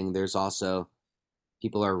having. There's also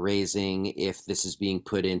people are raising if this is being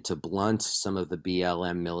put in to blunt some of the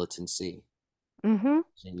BLM militancy Mm-hmm.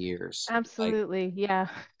 in years, like Absolutely. Yeah.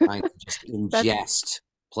 trying to just That's, ingest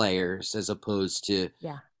players as opposed to,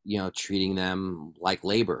 yeah. treating them like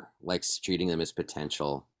labor, like treating them as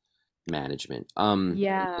potential management. And the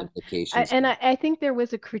Yeah. implications. And I think there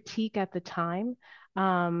was a critique at the time.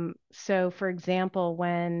 So, for example,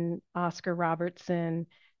 when Oscar Robertson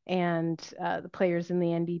and the players in the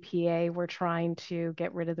NBPA were trying to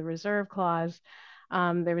get rid of the reserve clause,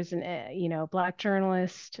 there was Black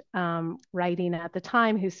journalist writing at the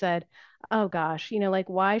time who said, "Oh gosh, like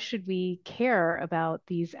why should we care about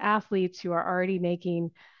these athletes who are already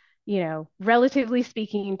making relatively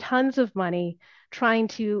speaking, tons of money trying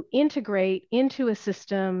to integrate into a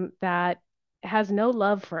system that has no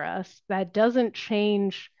love for us, that doesn't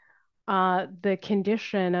change the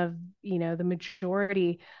condition of, the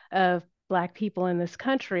majority of Black people in this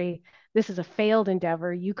country. This is a failed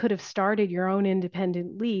endeavor. You could have started your own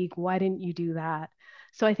independent league. Why didn't you do that?"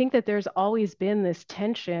 So I think that there's always been this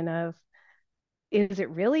tension of, is it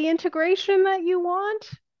really integration that you want?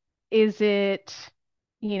 Is it,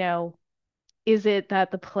 you know, is it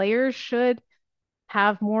that the players should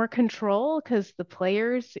have more control because the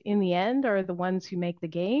players in the end are the ones who make the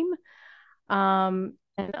game?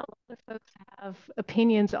 And a lot of folks have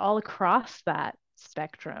opinions all across that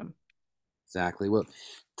spectrum. Exactly. Well,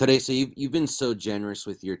 today, so you've been so generous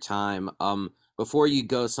with your time. Before you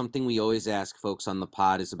go, something we always ask folks on the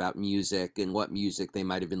pod is about music and what music they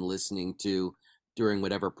might have been listening to during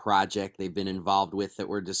whatever project they've been involved with that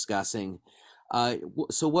we're discussing.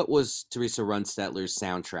 So what was Teresa Runstetler's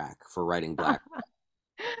soundtrack for writing Black?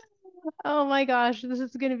 Oh my gosh, this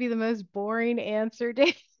is going to be the most boring answer,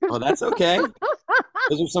 Dave. Oh, that's okay.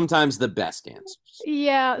 Those are sometimes the best answers.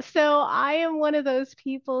 Yeah, so I am one of those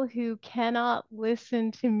people who cannot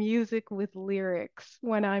listen to music with lyrics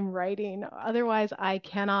when I'm writing. Otherwise, I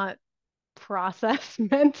cannot process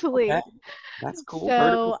mentally. Okay, that's cool. Heard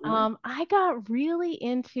it So before. I got really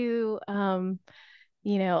into a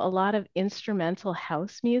lot of instrumental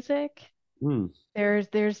house music. Hmm. There's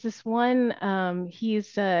this one,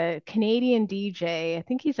 he's a Canadian DJ. I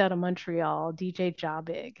think he's out of Montreal, DJ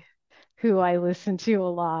Jabig, who I listen to a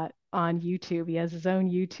lot on YouTube. He has his own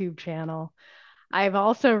YouTube channel. I've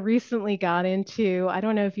also recently got into, I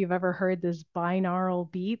don't know if you've ever heard this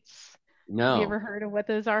binaural beats. Have you No. ever heard of what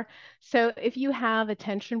those are? So if you have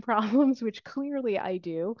attention problems, which clearly I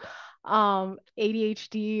do,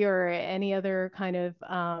 ADHD or any other kind of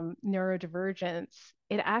neurodivergence,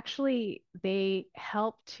 they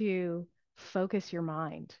help to focus your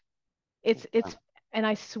mind. It's, and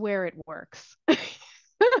I swear it works. Uh,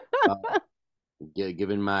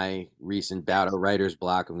 Given my recent bout of writer's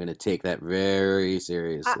block, I'm going to take that very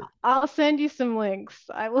seriously. I'll send you some links.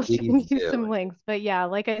 I will Please send you do. some links. But yeah,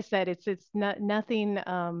 like I said, it's nothing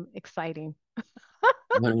exciting.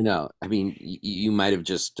 No. I mean, you might have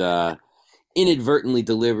just inadvertently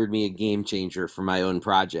delivered me a game changer for my own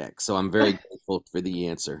project. So I'm very grateful for the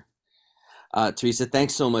answer. Teresa,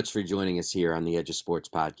 thanks so much for joining us here on the Edge of Sports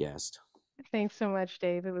podcast. Thanks so much,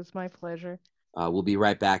 Dave. It was my pleasure. We'll be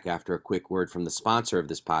right back after a quick word from the sponsor of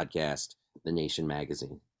this podcast, The Nation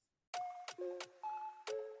magazine.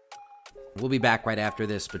 We'll be back right after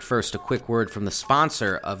this, but first, a quick word from the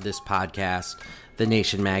sponsor of this podcast, The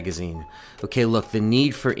Nation magazine. Okay, look, the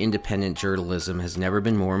need for independent journalism has never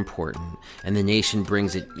been more important, and The Nation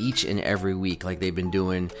brings it each and every week like they've been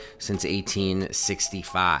doing since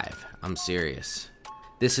 1865. I'm serious.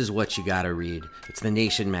 This is what you gotta read. It's The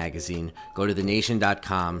Nation magazine. Go to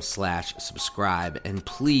thenation.com/subscribe, and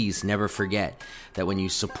please never forget that when you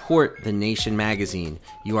support The Nation magazine,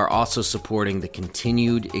 you are also supporting the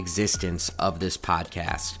continued existence of this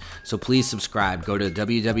podcast. So please subscribe. Go to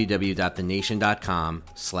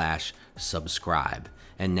www.thenation.com/subscribe.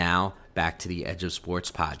 And now, back to the Edge of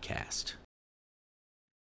Sports podcast.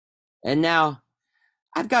 And now,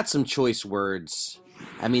 I've got some choice words.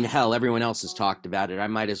 I mean, hell, everyone else has talked about it. I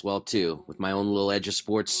might as well, too, with my own little Edge of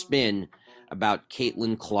Sports spin about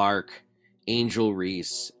Caitlin Clark, Angel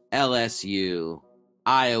Reese, LSU,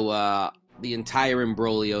 Iowa, the entire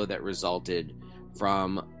imbroglio that resulted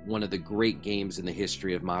from one of the great games in the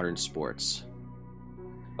history of modern sports.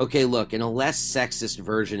 Okay, look, in a less sexist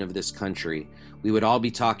version of this country, we would all be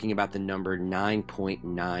talking about the number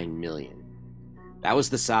 9.9 million. That was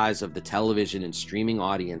the size of the television and streaming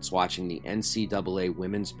audience watching the NCAA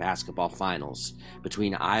Women's Basketball Finals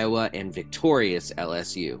between Iowa and victorious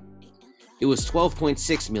LSU. It was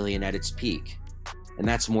 12.6 million at its peak, and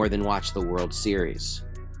that's more than watched the World Series.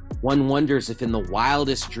 One wonders if in the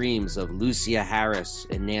wildest dreams of Lucia Harris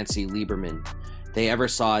and Nancy Lieberman, they ever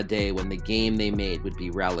saw a day when the game they made would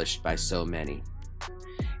be relished by so many.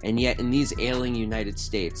 And yet, in these ailing United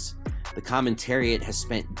States, the commentariat has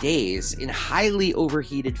spent days in highly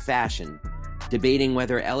overheated fashion debating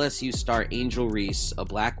whether LSU star Angel Reese, a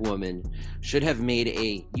black woman, should have made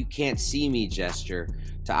a "you can't see me" gesture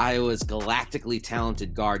to Iowa's galactically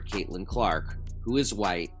talented guard Caitlin Clark, who is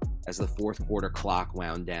white, as the fourth quarter clock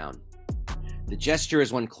wound down. The gesture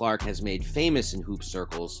is one Clark has made famous in hoop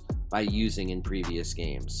circles by using in previous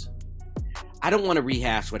games. I don't want to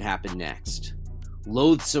rehash what happened next.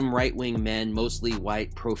 Loathsome right-wing men, mostly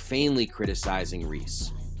white, profanely criticizing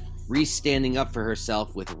Reese. Reese standing up for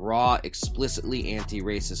herself with raw, explicitly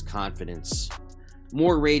anti-racist confidence.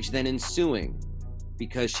 More rage then ensuing,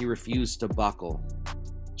 because she refused to buckle.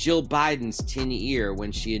 Jill Biden's tin ear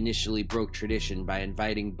when she initially broke tradition by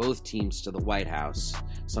inviting both teams to the White House,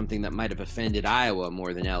 something that might have offended Iowa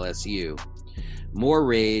more than LSU. More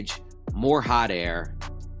rage, more hot air,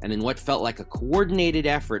 and in what felt like a coordinated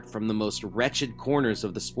effort from the most wretched corners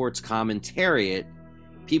of the sports commentariat,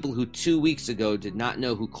 people who 2 weeks ago did not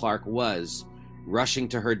know who Clark was, rushing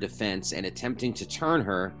to her defense and attempting to turn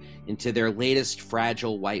her into their latest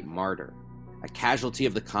fragile white martyr, a casualty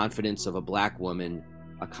of the confidence of a black woman,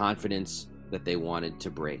 a confidence that they wanted to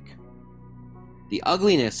break. The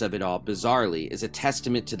ugliness of it all, bizarrely, is a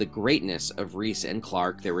testament to the greatness of Reese and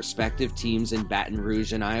Clark, their respective teams in Baton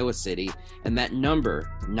Rouge and Iowa City, and that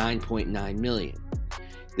number, 9.9 million.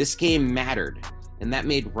 This game mattered, and that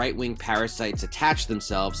made right-wing parasites attach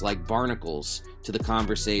themselves like barnacles to the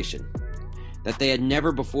conversation. That they had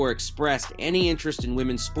never before expressed any interest in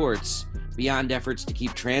women's sports beyond efforts to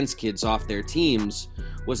keep trans kids off their teams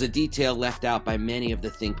was a detail left out by many of the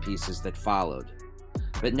think pieces that followed.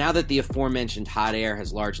 But now that the aforementioned hot air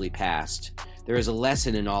has largely passed, there is a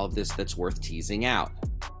lesson in all of this that's worth teasing out.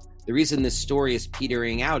 The reason this story is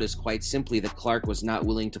petering out is quite simply that Clark was not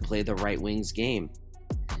willing to play the right wing's game.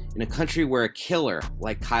 In a country where a killer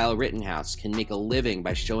like Kyle Rittenhouse can make a living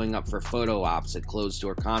by showing up for photo ops at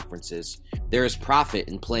closed-door conferences, there is profit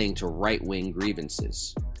in playing to right-wing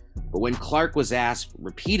grievances. But when Clark was asked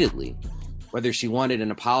repeatedly whether she wanted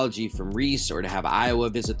an apology from Reese or to have Iowa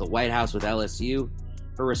visit the White House with LSU,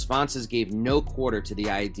 her responses gave no quarter to the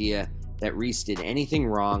idea that Reese did anything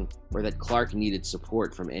wrong or that Clark needed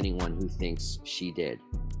support from anyone who thinks she did.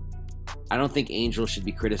 "I don't think Angel should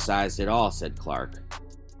be criticized at all," said Clark.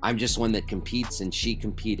 "I'm just one that competes and she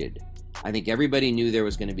competed. I think everybody knew there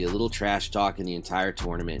was going to be a little trash talk in the entire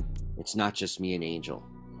tournament. It's not just me and Angel.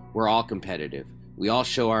 We're all competitive. We all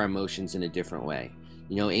show our emotions in a different way.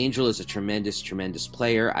 You know, Angel is a tremendous, tremendous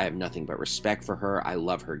player. I have nothing but respect for her. I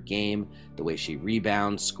love her game, the way she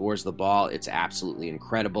rebounds, scores the ball. It's absolutely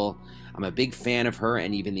incredible. I'm a big fan of her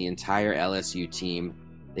and even the entire LSU team.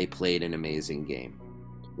 They played an amazing game."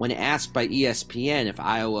 When asked by ESPN if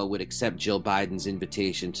Iowa would accept Jill Biden's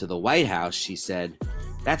invitation to the White House, she said,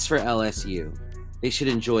 "That's for LSU. They should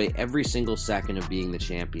enjoy every single second of being the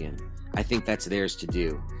champion. I think that's theirs to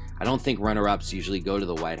do. I don't think runner-ups usually go to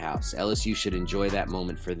the White House. LSU should enjoy that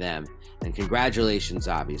moment for them. And congratulations,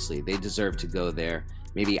 obviously. They deserve to go there.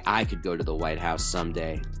 Maybe I could go to the White House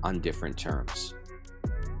someday on different terms."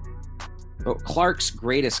 But Clark's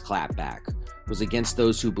greatest clapback was against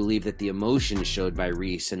those who believed that the emotions showed by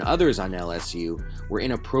Reese and others on LSU were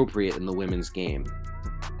inappropriate in the women's game.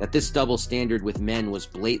 That this double standard with men was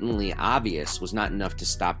blatantly obvious was not enough to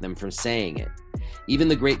stop them from saying it. Even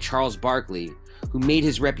the great Charles Barkley, who made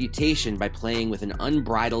his reputation by playing with an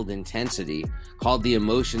unbridled intensity, called the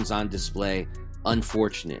emotions on display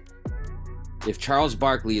unfortunate. If Charles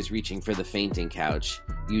Barkley is reaching for the fainting couch,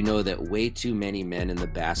 you know that way too many men in the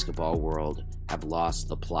basketball world have lost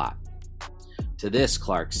the plot. To this,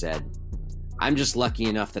 Clark said, "I'm just lucky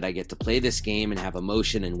enough that I get to play this game and have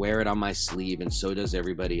emotion and wear it on my sleeve, and so does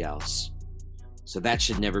everybody else. So that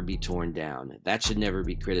should never be torn down. That should never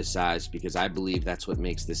be criticized because I believe that's what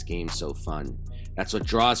makes this game so fun. That's what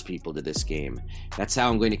draws people to this game. That's how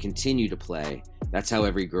I'm going to continue to play. That's how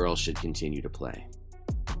every girl should continue to play."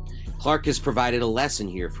 Clark has provided a lesson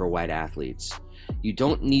here for white athletes. You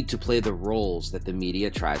don't need to play the roles that the media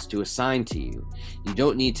tries to assign to you. You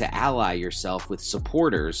don't need to ally yourself with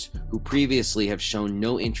supporters who previously have shown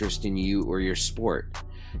no interest in you or your sport.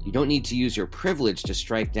 You don't need to use your privilege to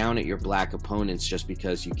strike down at your black opponents just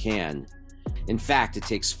because you can. In fact, it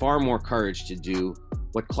takes far more courage to do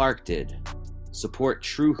what Clark did. Support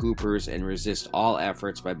true hoopers and resist all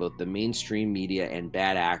efforts by both the mainstream media and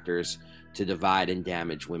bad actors to divide and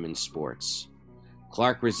damage women's sports.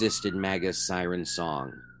 Clark resisted MAGA's siren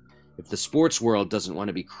song. If the sports world doesn't want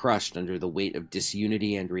to be crushed under the weight of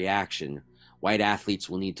disunity and reaction, white athletes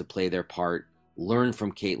will need to play their part, learn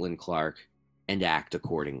from Caitlin Clark, and act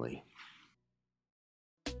accordingly.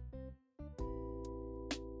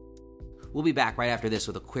 We'll be back right after this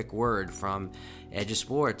with a quick word from Edge of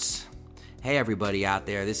Sports. Hey everybody out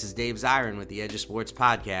there, this is Dave Zirin with the Edge of Sports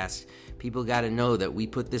podcast. People got to know that we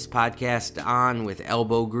put this podcast on with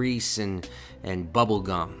elbow grease and bubble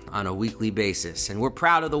gum on a weekly basis. And we're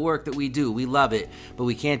proud of the work that we do. We love it, but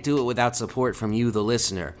we can't do it without support from you, the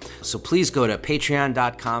listener. So please go to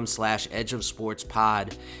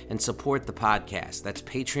patreon.com/edgeofsportspod and support the podcast. That's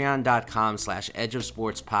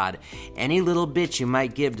patreon.com/edgeofsportspod. Any little bit you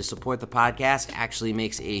might give to support the podcast actually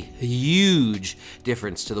makes a huge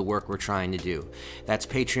difference to the work we're trying to do. That's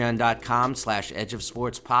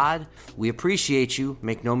patreon.com/edgeofsportspod. We appreciate you,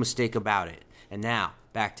 make no mistake about it. And now,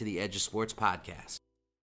 back to the Edge of Sports podcast.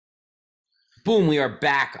 Boom, we are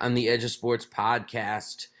back on the Edge of Sports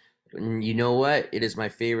podcast. And you know what? It is my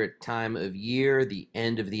favorite time of year, the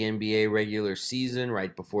end of the NBA regular season,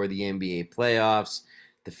 right before the NBA playoffs,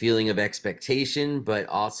 the feeling of expectation, but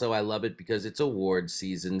also I love it because it's award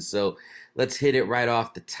season. So let's hit it right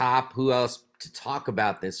off the top. Who else to talk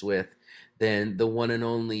about this with than the one and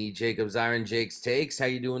only Jacob Zirin, Jake's Takes. How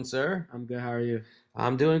you doing, sir? I'm good. How are you?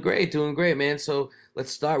 I'm doing great, man. So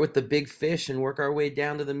let's start with the big fish and work our way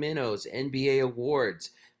down to the minnows. NBA awards.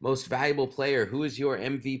 Most valuable player. Who is your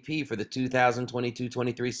MVP for the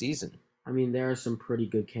 2022-23 season? I mean, there are some pretty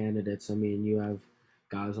good candidates. I mean, you have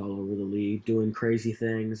guys all over the league doing crazy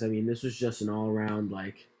things. I mean, this was just an all-around,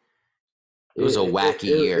 like... It was a wacky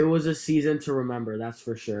year. It was a season to remember, that's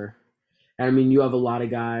for sure. And, I mean, you have a lot of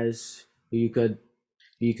guys who you could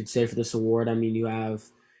say for this award. I mean, you have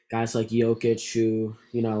guys like Jokic who,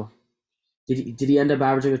 did he end up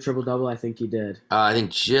averaging a triple-double? I think he did. I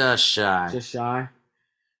think just shy. Just shy?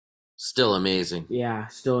 Still amazing. Yeah,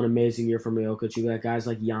 still an amazing year from Jokic. You got guys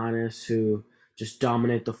like Giannis who just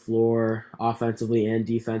dominate the floor offensively and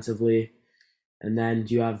defensively. And then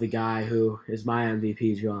you have the guy who is my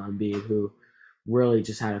MVP, Joel Embiid, who really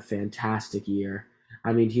just had a fantastic year.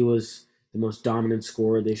 I mean, he was the most dominant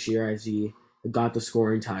scorer this year as he got the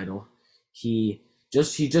scoring title. He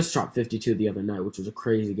just dropped 52 the other night, which was a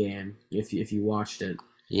crazy game if you watched it.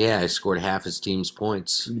 Yeah, he scored half his team's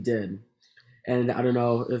points. He did. And I don't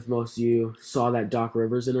know if most of you saw that Doc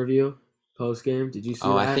Rivers interview post-game. Did you see that?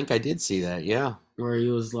 Oh, I think I did see that, yeah. Where he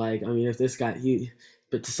was like, I mean, if this guy,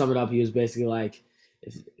 but to sum it up, he was basically like,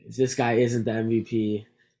 if this guy isn't the MVP,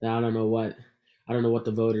 then I don't know what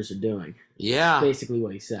the voters are doing. Yeah. That's basically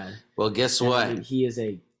what he said. Well, guess what? I mean, he is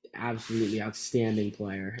a absolutely outstanding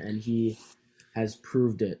player, and he has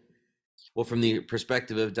proved it. Well, from the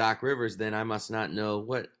perspective of Doc Rivers, then I must not know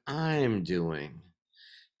what I'm doing.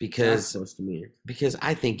 Because supposed to mean. Because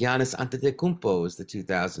I think Giannis Antetokounmpo is the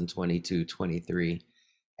 2022-23 MVP.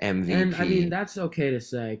 And I mean, that's okay to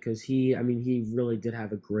say because he really did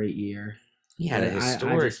have a great year. He had a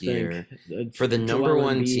historic year for the number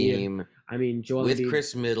one team. I mean, Joel with Embiid,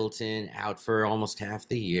 Chris Middleton out for almost half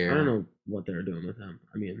the year. I don't know what they were doing with him.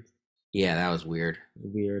 I mean, yeah, that was weird.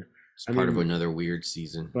 It's part of another weird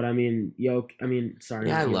season. But I mean, sorry.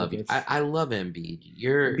 Yeah, I love it. I love Embiid.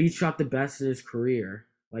 Embiid shot the best in his career.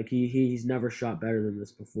 Like, he's never shot better than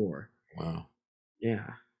this before. Wow.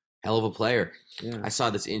 Yeah. Hell of a player. Yeah. I saw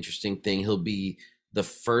this interesting thing. He'll be the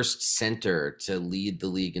first center to lead the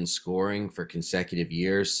league in scoring for consecutive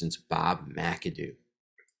years since Bob McAdoo.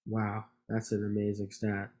 Wow. That's an amazing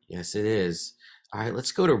stat. Yes, it is. All right,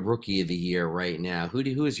 let's go to Rookie of the Year right now. Who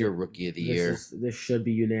is your Rookie of the Year? This should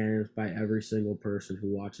be unanimous by every single person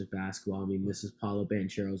who watches basketball. I mean, this is Paolo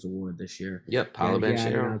Banchero's award this year. Yep, Paolo Banchero. He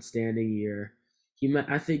had an outstanding year.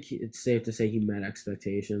 I think it's safe to say he met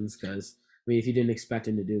expectations because I mean, if you didn't expect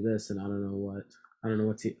him to do this, then I don't know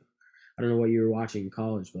what you were watching in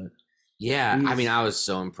college, but yeah, I mean, I was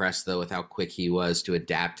so impressed though with how quick he was to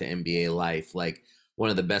adapt to NBA life. Like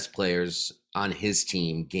one of the best players on his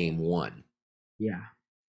team, game one. Yeah,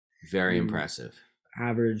 very impressive.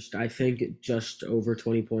 Averaged, I think, just over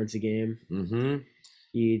 20 points a game. Mm-hmm.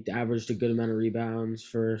 He averaged a good amount of rebounds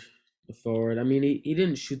for the forward. I mean, he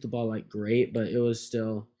didn't shoot the ball like great, but it was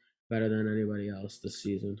still better than anybody else this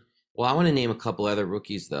season. Well, I want to name a couple other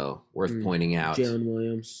rookies, though, worth pointing out. Jalen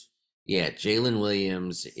Williams. Yeah, Jalen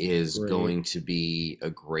Williams is going to be a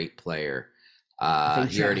great player.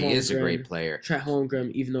 He already is a great player. Chet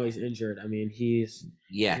Holmgren, even though he's injured, I mean,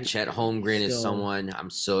 Chet Holmgren is someone I'm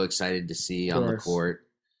so excited to see on the court.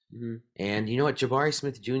 Mm-hmm. And you know what? Jabari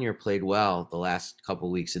Smith Jr. played well the last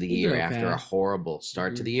couple weeks of the year after a horrible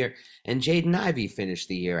start to the year. And Jaden Ivey finished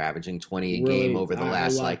the year averaging 20 a game over the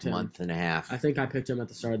last month and a half. I think I picked him at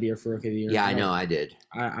the start of the year for Rookie of the Year. Yeah, I know I did.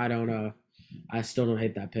 I don't I still don't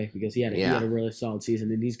hate that pick because he had a really solid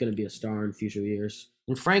season and he's going to be a star in future years.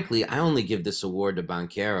 And frankly, I only give this award to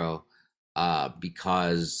Banchero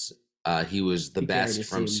because he was the best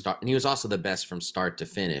from start, and he was also the best from start to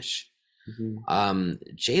finish. Mm-hmm.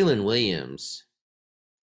 Jalen Williams,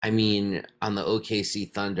 I mean, on the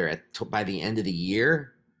OKC Thunder by the end of the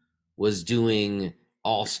year was doing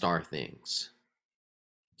all-star things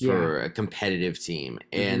for a competitive team,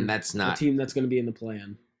 and that's not a team that's going to be in the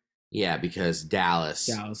play-in. Yeah, because Dallas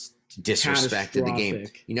disrespected the game.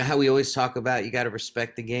 You know how we always talk about you got to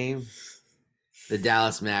respect the game? The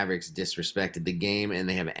Dallas Mavericks disrespected the game, and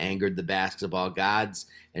they have angered the basketball gods.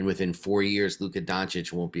 And within 4 years, Luka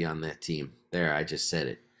Doncic won't be on that team. There, I just said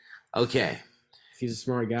it. Okay. He's a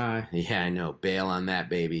smart guy. Yeah, I know. Bail on that,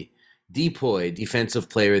 baby. Depoy, Defensive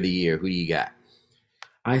Player of the Year. Who do you got?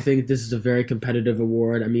 I think this is a very competitive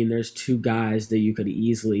award. I mean, there's two guys that you could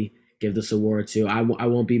easily give this award to. I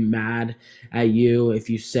won't be mad at you if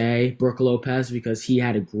you say Brook Lopez because he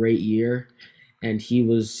had a great year. And he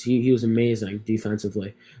was amazing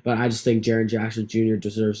defensively, but I just think Jaren Jackson Jr.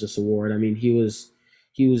 deserves this award. I mean, he was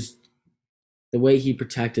the way he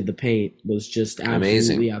protected the paint was just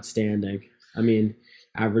absolutely outstanding. I mean,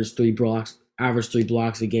 averaged three blocks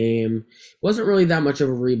a game. Wasn't really that much of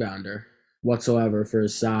a rebounder whatsoever for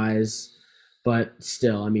his size, but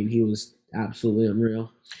still, I mean, he was absolutely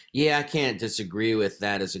unreal. Yeah, I can't disagree with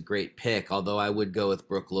that as a great pick. Although I would go with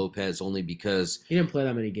Brook Lopez only because he didn't play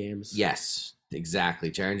that many games. Yes. Exactly.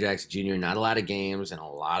 Jaren Jackson Jr., not a lot of games and a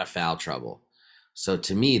lot of foul trouble. So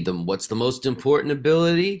to me, what's the most important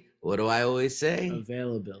ability? What do I always say?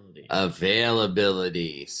 Availability.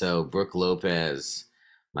 Availability. So Brook Lopez,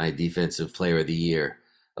 my defensive player of the year.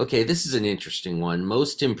 Okay, this is an interesting one.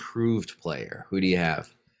 Most improved player. Who do you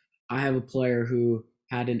have? I have a player who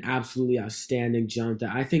had an absolutely outstanding jump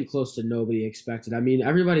that I think close to nobody expected. I mean,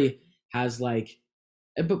 everybody has like,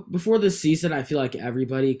 but before this season, I feel like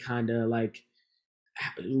everybody kind of like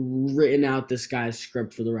written out this guy's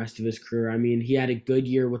script for the rest of his career. I mean, he had a good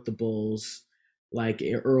year with the Bulls, like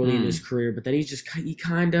early in his career, but then he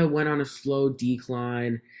kind of went on a slow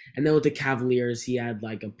decline. And then with the Cavaliers, he had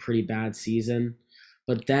like a pretty bad season.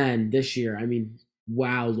 But then this year, I mean,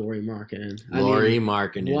 wow, Lauri Markkanen.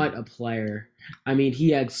 Markkanen. What a player. I mean, he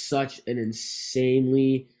had such an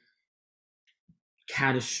insanely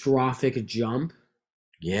catastrophic jump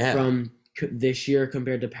from this year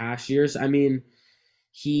compared to past years. I mean,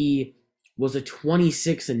 he was a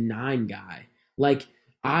 26-9 guy. Like,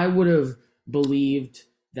 I would have believed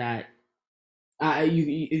that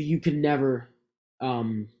you could never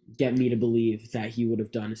get me to believe that he would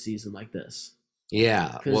have done a season like this.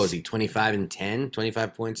 Yeah. What was he, 25 and 10?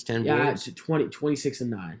 25 points, 10 boards? Yeah,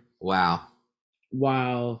 26-9. Wow.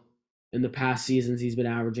 While in the past seasons, he's been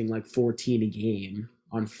averaging like 14 a game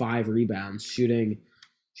on 5 rebounds, he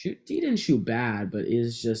didn't shoot bad, but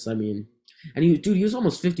is just, I mean, and he was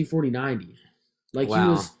almost 50, 40, 90. Like,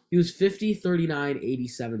 wow. he was 50, 39,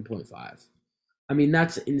 87.5. I mean,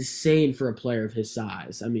 that's insane for a player of his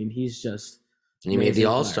size. I mean, he's just... And he made the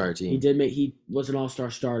All-Star team. He was an All-Star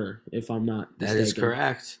starter, if I'm not mistaken. That is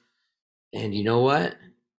correct. And you know what?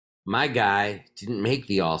 My guy didn't make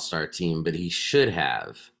the All-Star team, but he should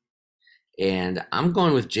have. And I'm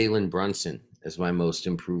going with Jalen Brunson as my most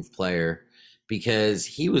improved player because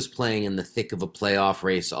he was playing in the thick of a playoff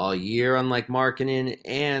race all year, unlike Markkanen,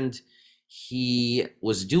 and he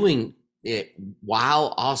was doing it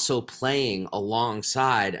while also playing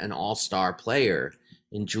alongside an all-star player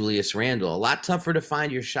in Julius Randle. A lot tougher to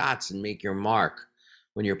find your shots and make your mark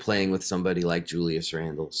when you're playing with somebody like Julius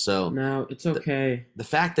Randle. So no, it's okay. The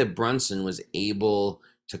fact that Brunson was able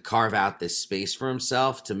to carve out this space for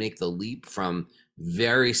himself to make the leap from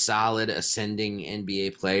very solid ascending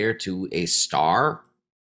NBA player to a star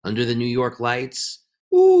under the New York lights,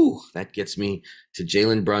 that gets me to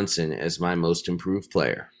Jalen Brunson as my most improved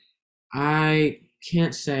player. I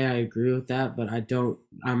can't say I agree with that, but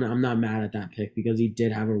I'm not mad at that pick because he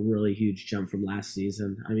did have a really huge jump from last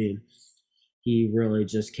season. I mean, he really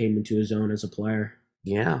just came into his own as a player.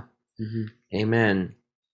 Yeah. Mm-hmm. Amen.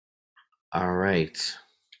 All right.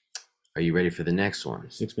 Are you ready for the next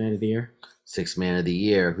one? Sixth man of the year. Sixth man of the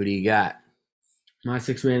year. Who do you got? My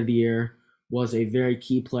sixth man of the year was a very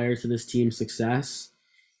key player to this team's success.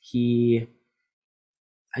 He's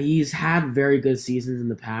had very good seasons in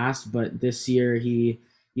the past, but this year he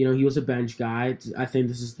was a bench guy. I think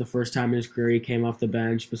this is the first time in his career he came off the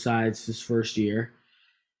bench besides his first year.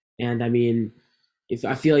 And I mean,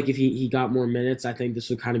 I feel like if he got more minutes, I think this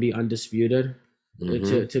would kind of be undisputed,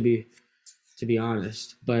 to be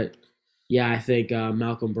honest. But yeah, I think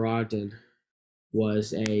Malcolm Brogdon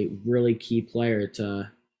was a really key player to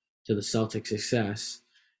the Celtics' success.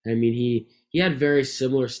 I mean, he had very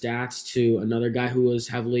similar stats to another guy who was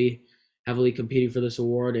heavily competing for this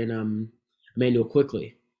award, in Emmanuel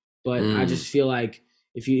Quickley. But I just feel like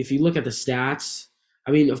if you look at the stats,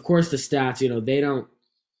 I mean, of course the stats, they don't.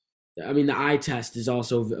 I mean, the eye test is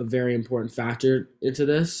also a very important factor into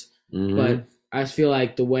this. Mm-hmm. But I just feel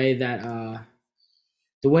like the way that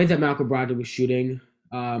Malcolm Brogdon was shooting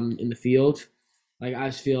in the field, like I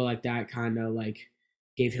just feel like that kind of like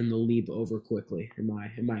gave him the leap over Quickley, in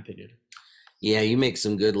my opinion. Yeah, you make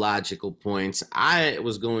some good logical points. I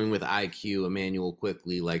was going with IQ, Emmanuel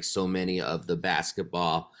Quickley, like so many of the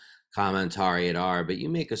basketball commentariat are, but you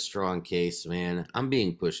make a strong case, man. I'm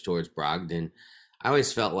being pushed towards Brogdon. I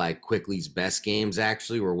always felt like Quickley's best games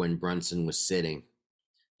actually were when Brunson was sitting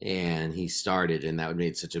and he started, and that would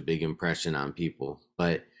make such a big impression on people.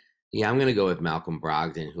 But yeah, I'm going to go with Malcolm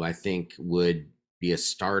Brogdon, who I think would be a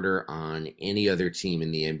starter on any other team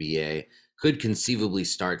in the NBA, could conceivably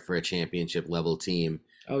start for a championship level team.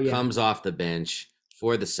 Oh, yeah. Comes off the bench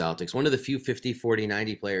for the Celtics. One of the few 50, 40,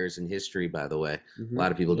 90 players in history, by the way. Mm-hmm. A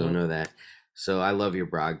lot of people don't know that. So I love your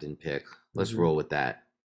Brogdon pick. Let's roll with that.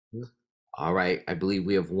 Yeah. All right. I believe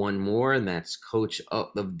we have one more, and that's Coach of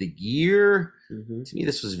the Year. Mm-hmm. To me,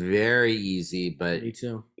 this was very easy, but me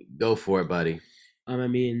too. Go for it, buddy. I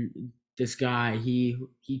mean, this guy, he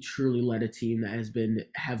truly led a team that has been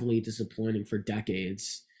heavily disappointing for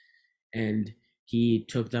decades. And he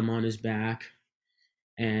took them on his back,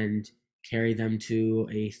 and carry them to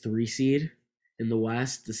a 3 seed in the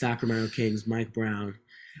West, the Sacramento Kings, Mike Brown.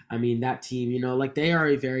 I mean, that team, like they are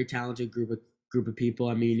a very talented group of people.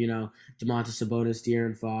 I mean, Domantas Sabonis,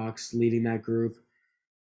 De'Aaron Fox leading that group.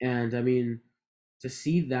 And I mean, to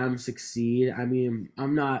see them succeed, I mean,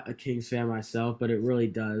 I'm not a Kings fan myself, but it really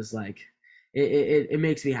does it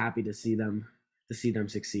makes me happy to see them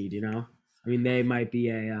succeed, I mean, they might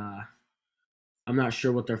be I'm not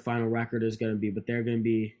sure what their final record is going to be, but they're going to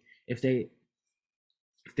be, if they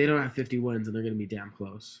don't have 50 wins, then they're going to be damn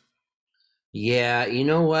close. Yeah, you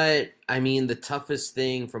know what? I mean, the toughest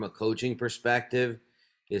thing from a coaching perspective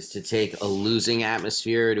is to take a losing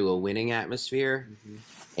atmosphere to a winning atmosphere. Mm-hmm.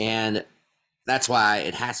 And that's why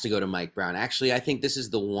it has to go to Mike Brown. Actually, I think this is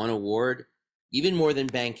the one award, even more than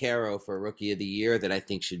Banchero for Rookie of the Year, that I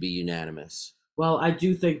think should be unanimous. Well, I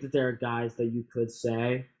do think that there are guys that you could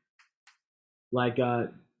say, like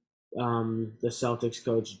the Celtics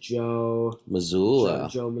coach Joe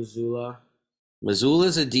Mazzulla.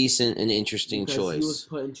 Mazzulla's a decent and interesting choice. He was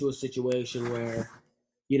put into a situation where,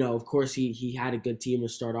 of course he had a good team to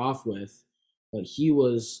start off with, but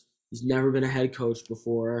he's never been a head coach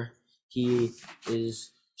before. He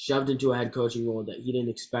is shoved into a head coaching role that he didn't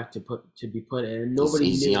expect to be put in.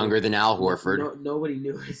 He's younger than Al Horford. Nobody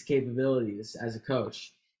knew his capabilities as a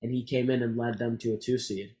coach, and he came in and led them to a 2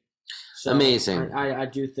 seed. So amazing. I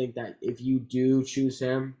do think that if you do choose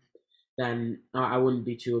him, then I wouldn't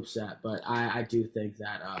be too upset. But I do think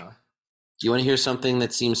that. Do you want to hear something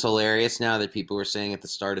that seems hilarious now that people were saying at the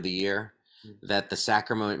start of the year? That the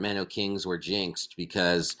Sacramento Kings were jinxed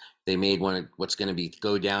because they made what's going to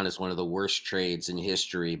go down as one of the worst trades in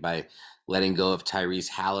history by letting go of Tyrese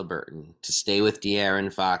Halliburton to stay with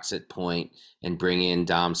De'Aaron Fox at point and bring in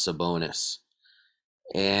Dom Sabonis.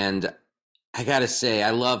 And I got to say, I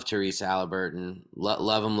love Tyrese Halliburton.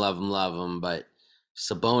 Love him, but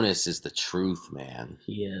Sabonis is the truth, man.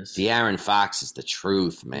 He is. De'Aaron Fox is the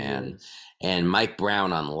truth, man. And Mike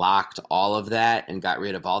Brown unlocked all of that and got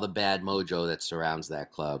rid of all the bad mojo that surrounds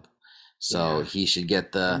that club. So he should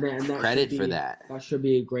get the credit for that. That should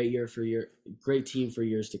be a great team for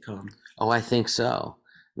years to come. Oh, I think so.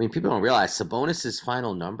 I mean, people don't realize Sabonis'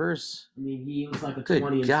 final numbers. I mean, he was like a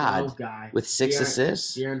 20 and 12 guy with 6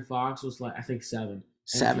 assists. De'Aaron Fox was like, I think 7.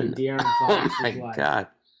 7. De'Aaron Fox oh my God.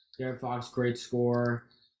 De'Aaron Fox, great scorer.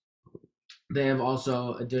 They have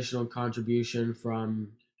also additional contribution from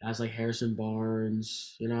guys like Harrison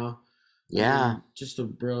Barnes, Yeah. Just a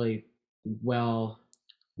really well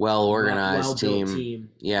organized team.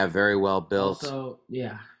 Yeah, very well built. Also,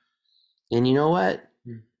 yeah. And you know what?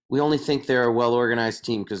 We only think they're a well organized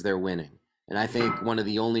team because they're winning. And I think one of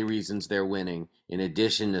the only reasons they're winning, in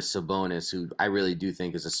addition to Sabonis, who I really do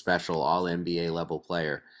think is a special all-NBA level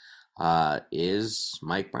player, is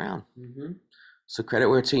Mike Brown. Mm-hmm. So credit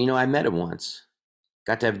where it's due. I met him once.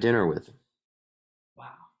 Got to have dinner with him.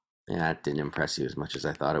 Wow. Yeah, that didn't impress you as much as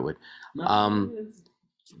I thought it would. No,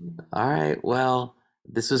 all right. Well,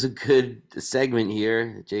 this was a good segment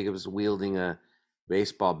here. Jacob's wielding a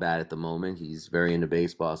baseball bat at the moment. He's very into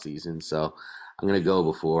baseball season. So I'm going to go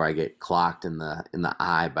before I get clocked in the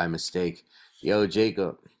eye by mistake. Yo,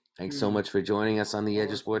 Jacob, thanks so much for joining us on the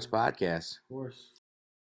Edge of Sports podcast. Of course.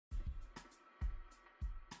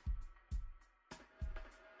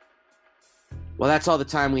 Well, that's all the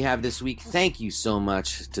time we have this week. Thank you so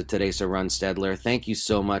much to Teresa Runstedler. Thank you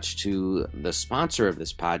so much to the sponsor of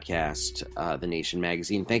this podcast, The Nation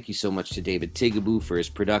Magazine. Thank you so much to David Tigaboo for his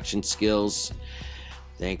production skills.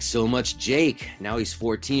 Thanks so much, Jake. Now he's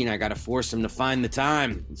 14. I got to force him to find the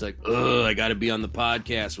time. He's like, I got to be on the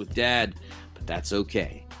podcast with Dad. But that's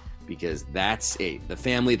okay, because that's the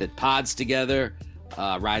family that pods together,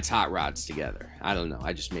 rides hot rods together. I don't know.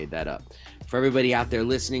 I just made that up. For everybody out there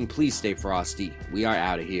listening, please stay frosty. We are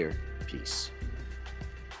out of here. Peace.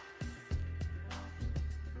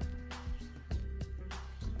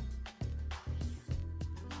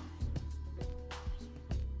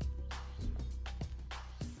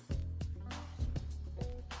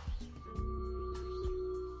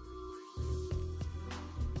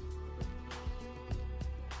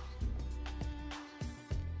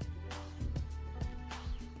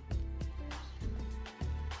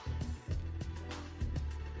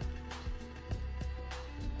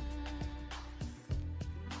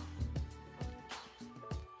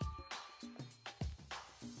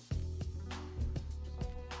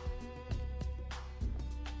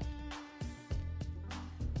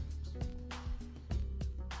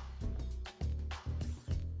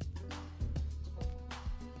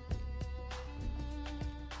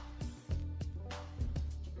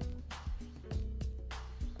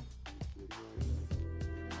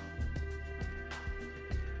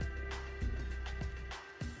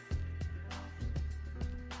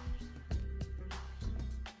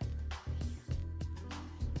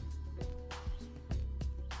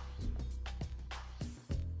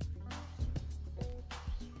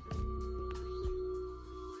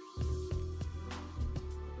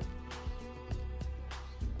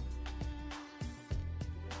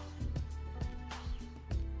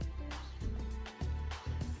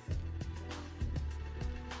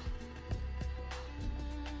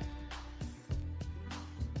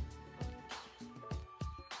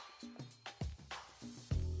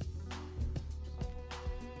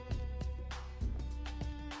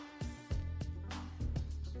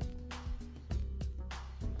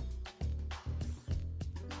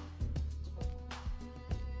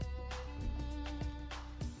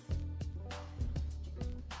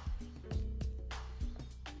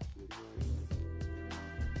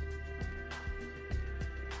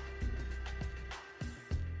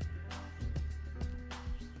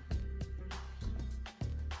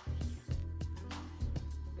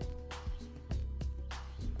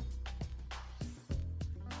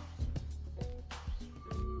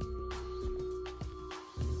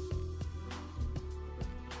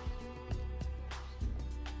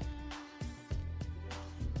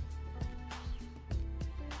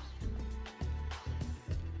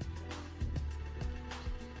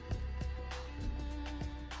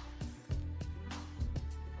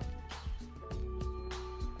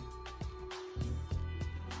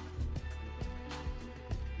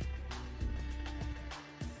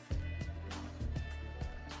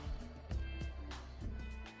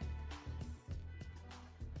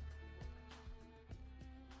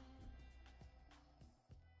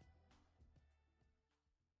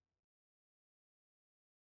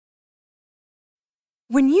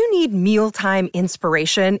 When you need mealtime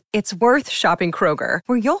inspiration, it's worth shopping Kroger,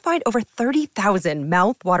 where you'll find over 30,000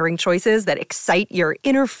 mouth-watering choices that excite your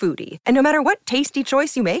inner foodie. And no matter what tasty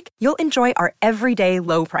choice you make, you'll enjoy our everyday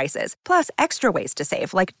low prices, plus extra ways to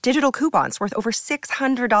save, like digital coupons worth over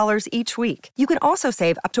 $600 each week. You can also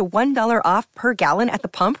save up to $1 off per gallon at the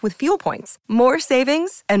pump with fuel points. More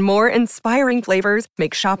savings and more inspiring flavors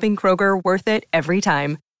make shopping Kroger worth it every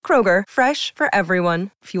time. Kroger, fresh for everyone.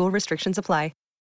 Fuel restrictions apply.